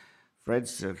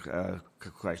Fred's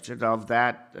question of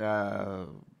that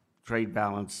trade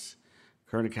balance,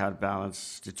 current account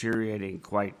balance deteriorating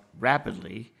quite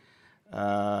rapidly,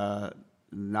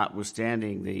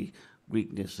 notwithstanding the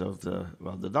weakness of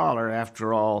the dollar.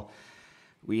 After all,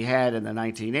 we had in the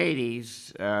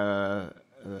 1980s,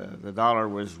 the dollar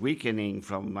was weakening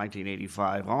from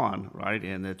 1985 on, right?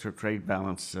 And the trade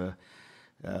balance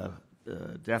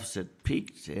deficit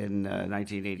peaked in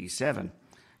 1987.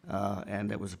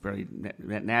 And it was a fairly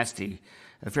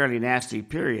nasty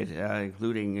period,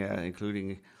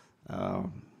 including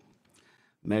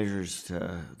measures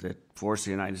that forced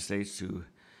the United States to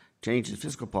change its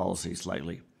fiscal policy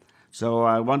slightly. So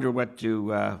I wonder what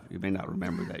you may not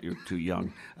remember that, you're too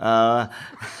young. So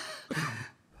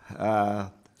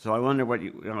I wonder what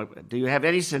do you have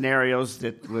any scenarios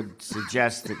that would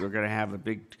suggest that we're going to have a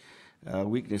big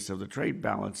weakness of the trade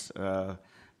balance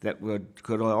that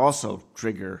could also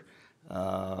trigger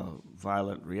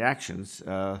violent reactions?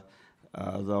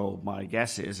 Though my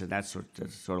guess is, and that's sort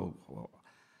of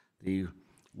the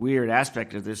weird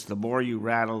aspect of this, the more you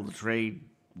rattle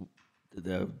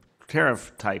the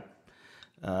tariff type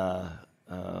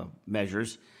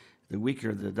measures, the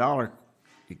weaker the dollar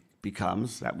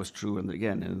becomes. That was true in the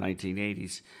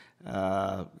 1980s.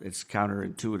 It's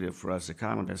counterintuitive for us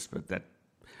economists, but that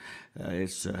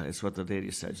it's what the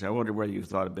data says. I wonder whether you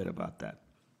thought a bit about that.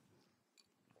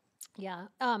 Yeah.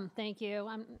 Thank you.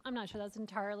 I'm not sure that's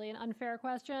entirely an unfair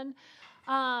question.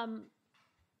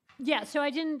 Yeah. So I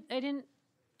didn't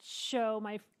show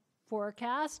my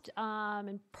forecast,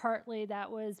 and partly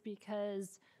that was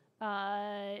because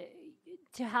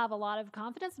to have a lot of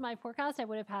confidence in my forecast, I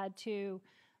would have had to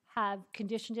have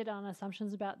conditioned it on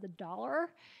assumptions about the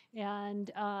dollar,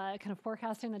 and kind of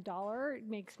forecasting the dollar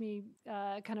makes me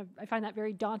I find that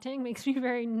very daunting, makes me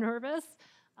very nervous,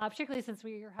 particularly since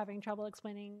we are having trouble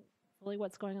explaining really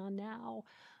what's going on now.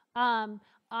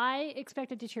 I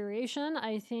expect a deterioration.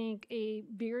 I think a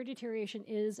bigger deterioration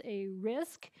is a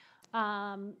risk.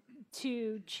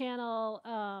 To channel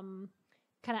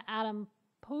kind of Adam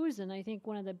Posen, I think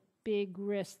one of the big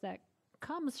risks that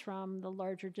comes from the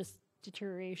larger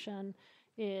deterioration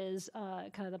is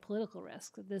kind of the political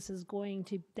risk.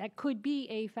 That could be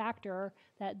a factor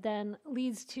that then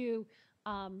leads to,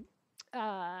 at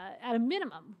a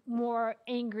minimum, more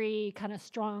angry, kind of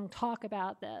strong talk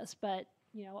about this, but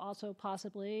also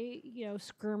possibly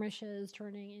skirmishes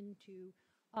turning into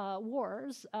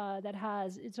wars that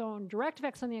has its own direct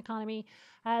effects on the economy,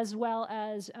 as well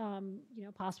as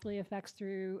possibly effects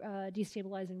through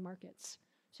destabilizing markets.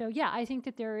 So yeah, I think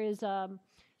that there is.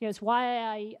 It's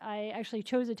why I actually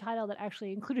chose a title that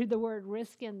actually included the word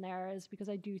risk in there, is because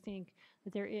I do think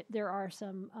that there are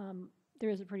some there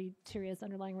is a pretty serious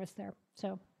underlying risk there.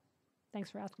 So thanks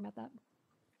for asking about that.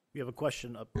 We have a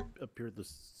question up here at the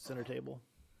center table.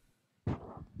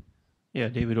 Yeah,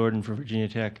 David Orden for Virginia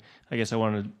Tech. I guess I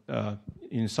wanted,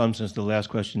 in some sense, the last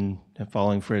question,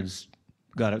 following Fred's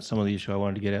got at some of the issue I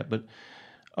wanted to get at. But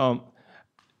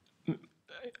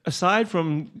aside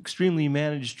from extremely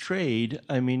managed trade,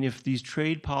 I mean, if these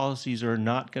trade policies are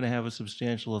not going to have a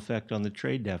substantial effect on the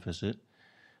trade deficit,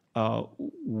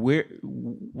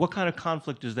 what kind of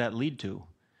conflict does that lead to?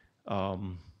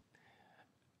 And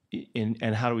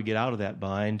how do we get out of that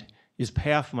bind is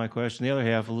half of my question. The other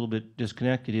half, a little bit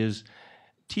disconnected, is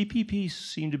TPP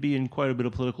seemed to be in quite a bit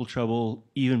of political trouble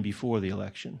even before the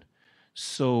election.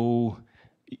 So,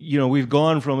 you know, we've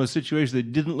gone from a situation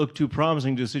that didn't look too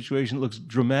promising to a situation that looks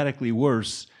dramatically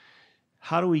worse.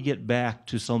 How do we get back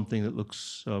to something that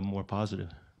looks more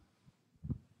positive?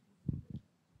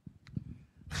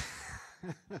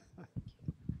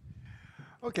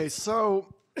 Okay,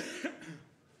 so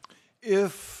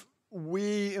if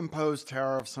we impose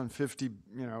tariffs on $50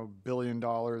 billion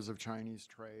of Chinese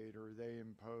trade, or they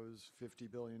impose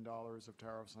 $50 billion of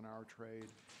tariffs on our trade,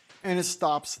 and it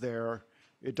stops there,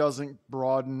 it doesn't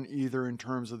broaden either in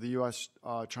terms of the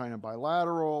U.S.-China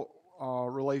bilateral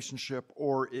relationship,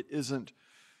 or it isn't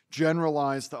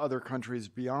generalized to other countries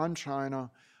beyond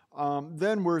China,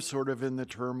 then we're sort of in the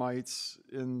termites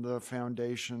in the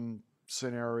foundation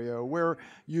scenario where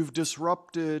you've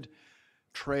disrupted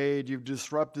trade, you've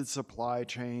disrupted supply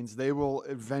chains. They will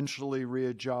eventually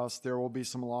readjust. There will be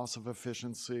some loss of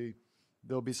efficiency.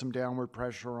 There'll be some downward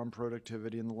pressure on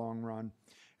productivity in the long run.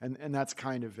 And that's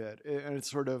kind of it. And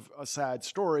it's sort of a sad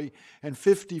story. And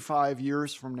 55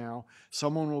 years from now,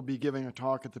 someone will be giving a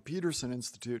talk at the Peterson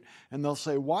Institute, and they'll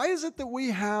say, why is it that we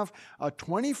have a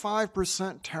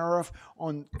 25% tariff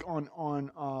on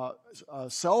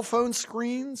cell phone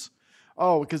screens?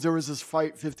 Oh, because there was this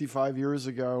fight 55 years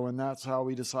ago, and that's how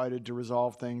we decided to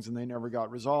resolve things, and they never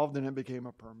got resolved, and it became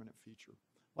a permanent feature,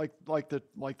 like the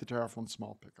tariff on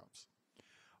small pickups.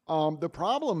 The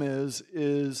problem is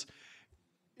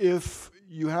if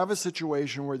you have a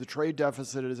situation where the trade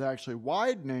deficit is actually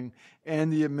widening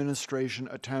and the administration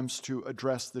attempts to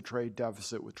address the trade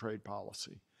deficit with trade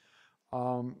policy.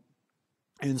 And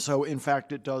so, in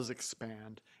fact, it does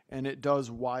expand, and it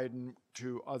does widen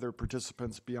to other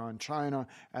participants beyond China,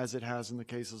 as it has in the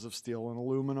cases of steel and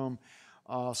aluminum,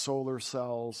 solar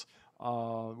cells,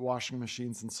 washing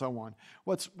machines, and so on.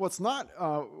 What's not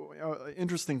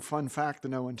interesting fun fact to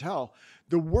know and tell,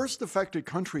 the worst affected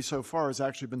country so far has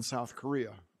actually been South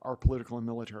Korea, our political and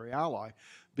military ally,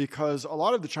 because a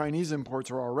lot of the Chinese imports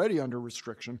are already under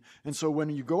restriction. And so when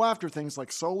you go after things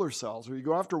like solar cells, or you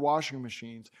go after washing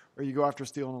machines, or you go after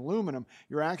steel and aluminum,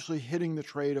 you're actually hitting the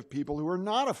trade of people who are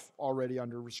not already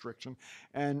under restriction.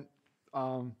 And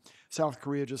South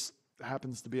Korea just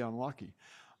happens to be unlucky.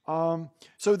 So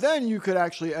then you could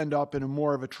actually end up in a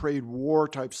more of a trade war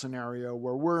type scenario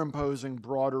where we're imposing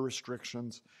broader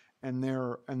restrictions and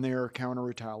they're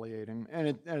counter-retaliating.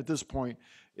 And at this point,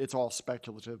 it's all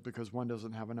speculative because one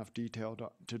doesn't have enough detail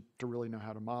to really know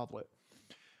how to model it.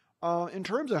 In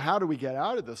terms of how do we get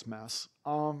out of this mess,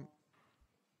 one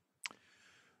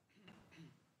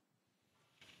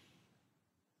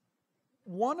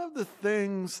of the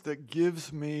things that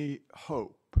gives me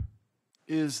hope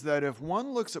is that if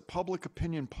one looks at public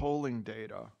opinion polling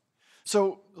data,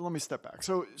 so let me step back.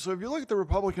 So if you look at the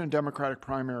Republican and Democratic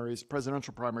primaries,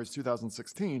 presidential primaries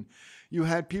 2016, you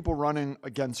had people running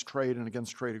against trade and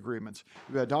against trade agreements.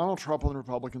 You had Donald Trump on the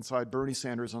Republican side, Bernie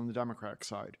Sanders on the Democratic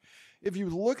side. If you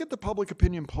look at the public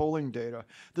opinion polling data,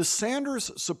 the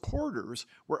Sanders supporters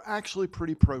were actually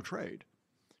pretty pro-trade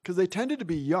because they tended to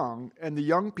be young, and the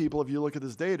young people, if you look at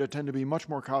this data, tend to be much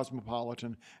more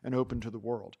cosmopolitan and open to the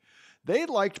world. They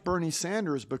liked Bernie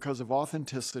Sanders because of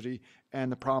authenticity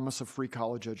and the promise of free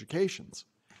college educations.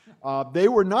 They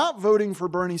were not voting for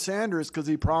Bernie Sanders because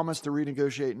he promised to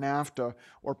renegotiate NAFTA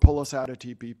or pull us out of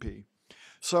TPP.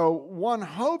 So one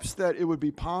hopes that it would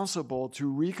be possible to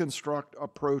reconstruct a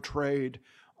pro-trade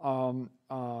a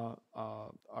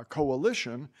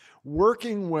coalition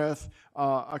working with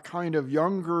a kind of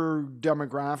younger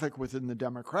demographic within the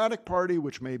Democratic Party,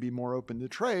 which may be more open to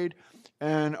trade,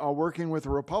 and working with the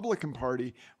Republican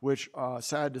Party, which,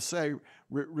 sad to say,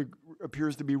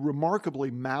 appears to be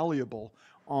remarkably malleable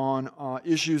on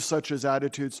issues such as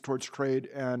attitudes towards trade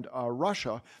and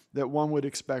Russia that one would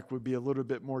expect would be a little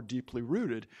bit more deeply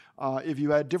rooted. If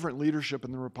you had different leadership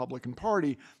in the Republican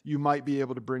Party, you might be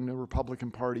able to bring the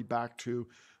Republican Party back to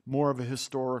more of a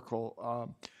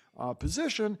historical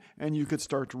position, and you could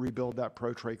start to rebuild that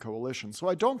pro-trade coalition. So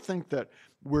I don't think that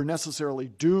we're necessarily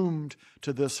doomed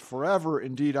to this forever.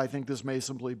 Indeed, I think this may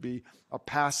simply be a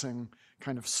passing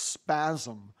kind of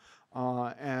spasm.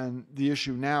 And the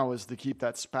issue now is to keep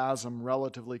that spasm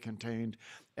relatively contained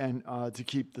and to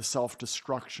keep the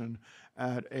self-destruction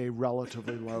at a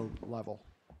relatively low level.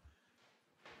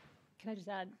 Can I just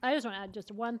add? I just want to add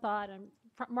just one thought, and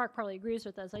Mark probably agrees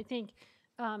with us. I think,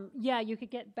 yeah, you could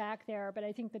get back there, but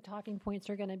I think the talking points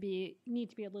are going to need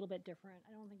to be a little bit different.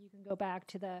 I don't think you can go back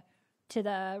to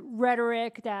the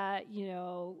rhetoric that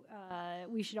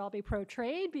we should all be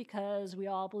pro-trade because we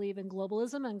all believe in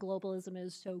globalism, and globalism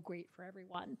is so great for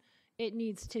everyone. The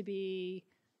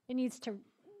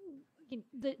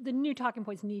new talking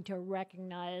points need to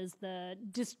recognize the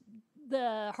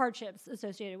hardships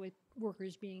associated with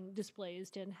workers being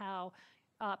displaced and how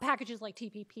packages like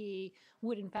TPP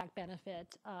would in fact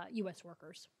benefit U.S.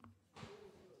 workers.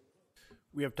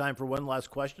 We have time for one last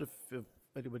question if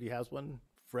anybody has one.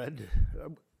 Fred?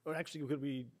 Or actually, could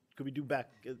we do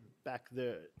back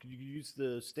there? Could you use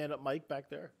the stand-up mic back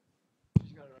there?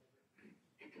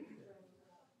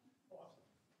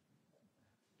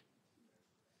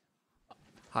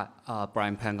 Hi,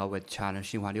 Brian Panga with China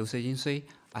Xinhua News Agency.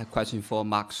 I have a question for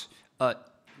Max.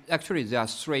 Actually, there are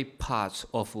three parts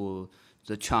of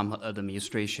the Trump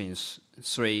administration's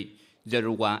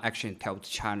 301 action towards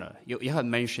China. You have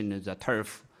mentioned the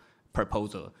tariff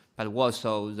proposal, but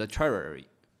also the Treasury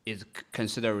is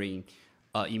considering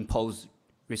impose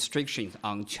restrictions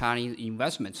on Chinese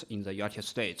investments in the United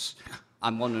States.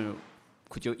 I'm wondering,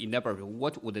 could you elaborate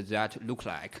what would that look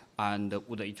like, and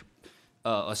would it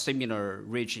a similar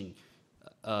regime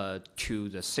to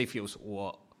the CFIUS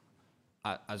or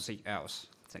anything else?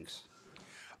 Thanks.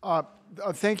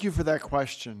 Thank you for that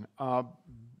question.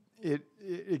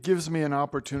 It gives me an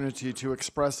opportunity to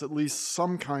express at least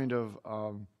some kind of,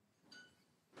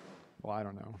 well, I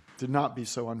don't know, to not be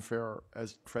so unfair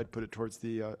as Fred put it towards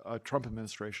the Trump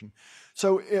administration.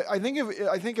 So I think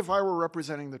if I were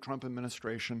representing the Trump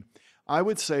administration, I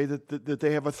would say that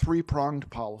they have a three-pronged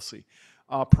policy.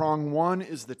 Prong one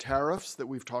is the tariffs that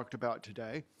we've talked about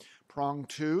today. Prong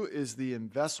two is the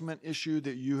investment issue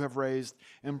that you have raised.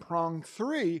 And prong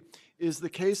three is the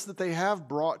case that they have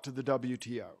brought to the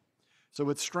WTO. So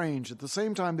it's strange. At the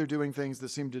same time they're doing things that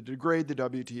seem to degrade the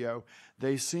WTO,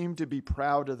 they seem to be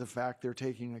proud of the fact they're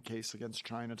taking a case against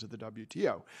China to the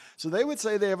WTO. So they would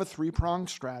say they have a three-pronged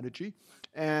strategy,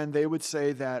 and they would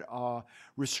say that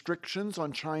restrictions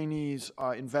on Chinese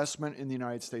investment in the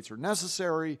United States are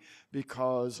necessary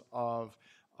because of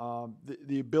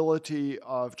the ability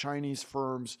of Chinese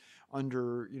firms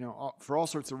under, for all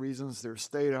sorts of reasons, they're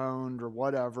state-owned or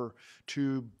whatever,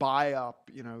 to buy up,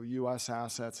 U.S.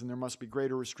 assets, and there must be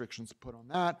greater restrictions put on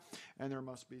that, and there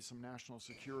must be some national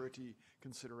security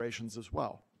considerations as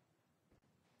well.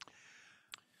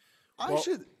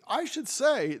 I should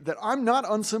say that I'm not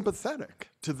unsympathetic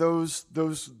to those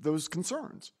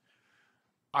concerns.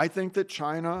 I think that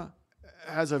China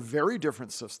has a very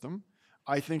different system.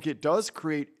 I think it does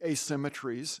create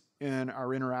asymmetries in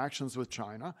our interactions with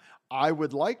China. I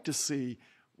would like to see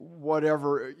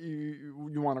whatever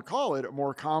you want to call it, a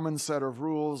more common set of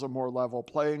rules, a more level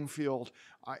playing field.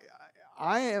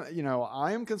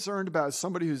 I am concerned about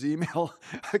somebody whose email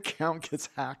account gets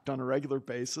hacked on a regular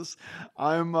basis.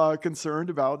 I'm concerned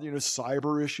about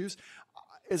cyber issues.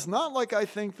 It's not like I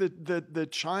think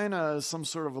that China is some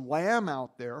sort of a lamb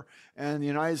out there and the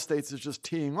United States is just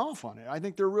teeing off on it. I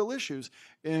think there are real issues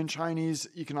in Chinese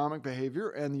economic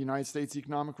behavior and the United States'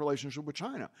 economic relationship with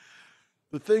China.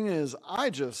 The thing is, I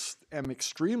just am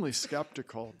extremely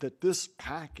skeptical that this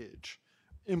package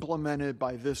implemented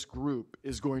by this group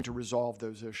is going to resolve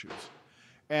those issues.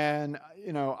 And,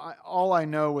 all I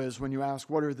know is when you ask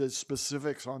what are the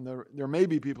specifics on there may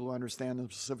be people who understand the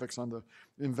specifics on the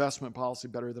investment policy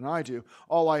better than I do.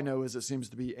 All I know is it seems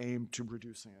to be aimed to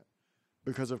reducing it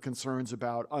because of concerns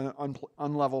about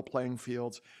unlevel playing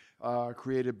fields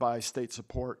created by state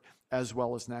support as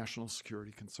well as national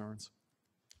security concerns.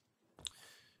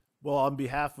 Well, on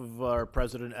behalf of our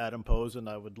president, Adam Posen,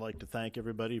 I would like to thank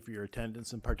everybody for your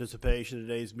attendance and participation in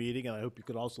today's meeting, and I hope you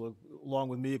could also, along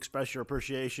with me, express your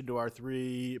appreciation to our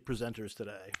three presenters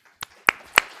today.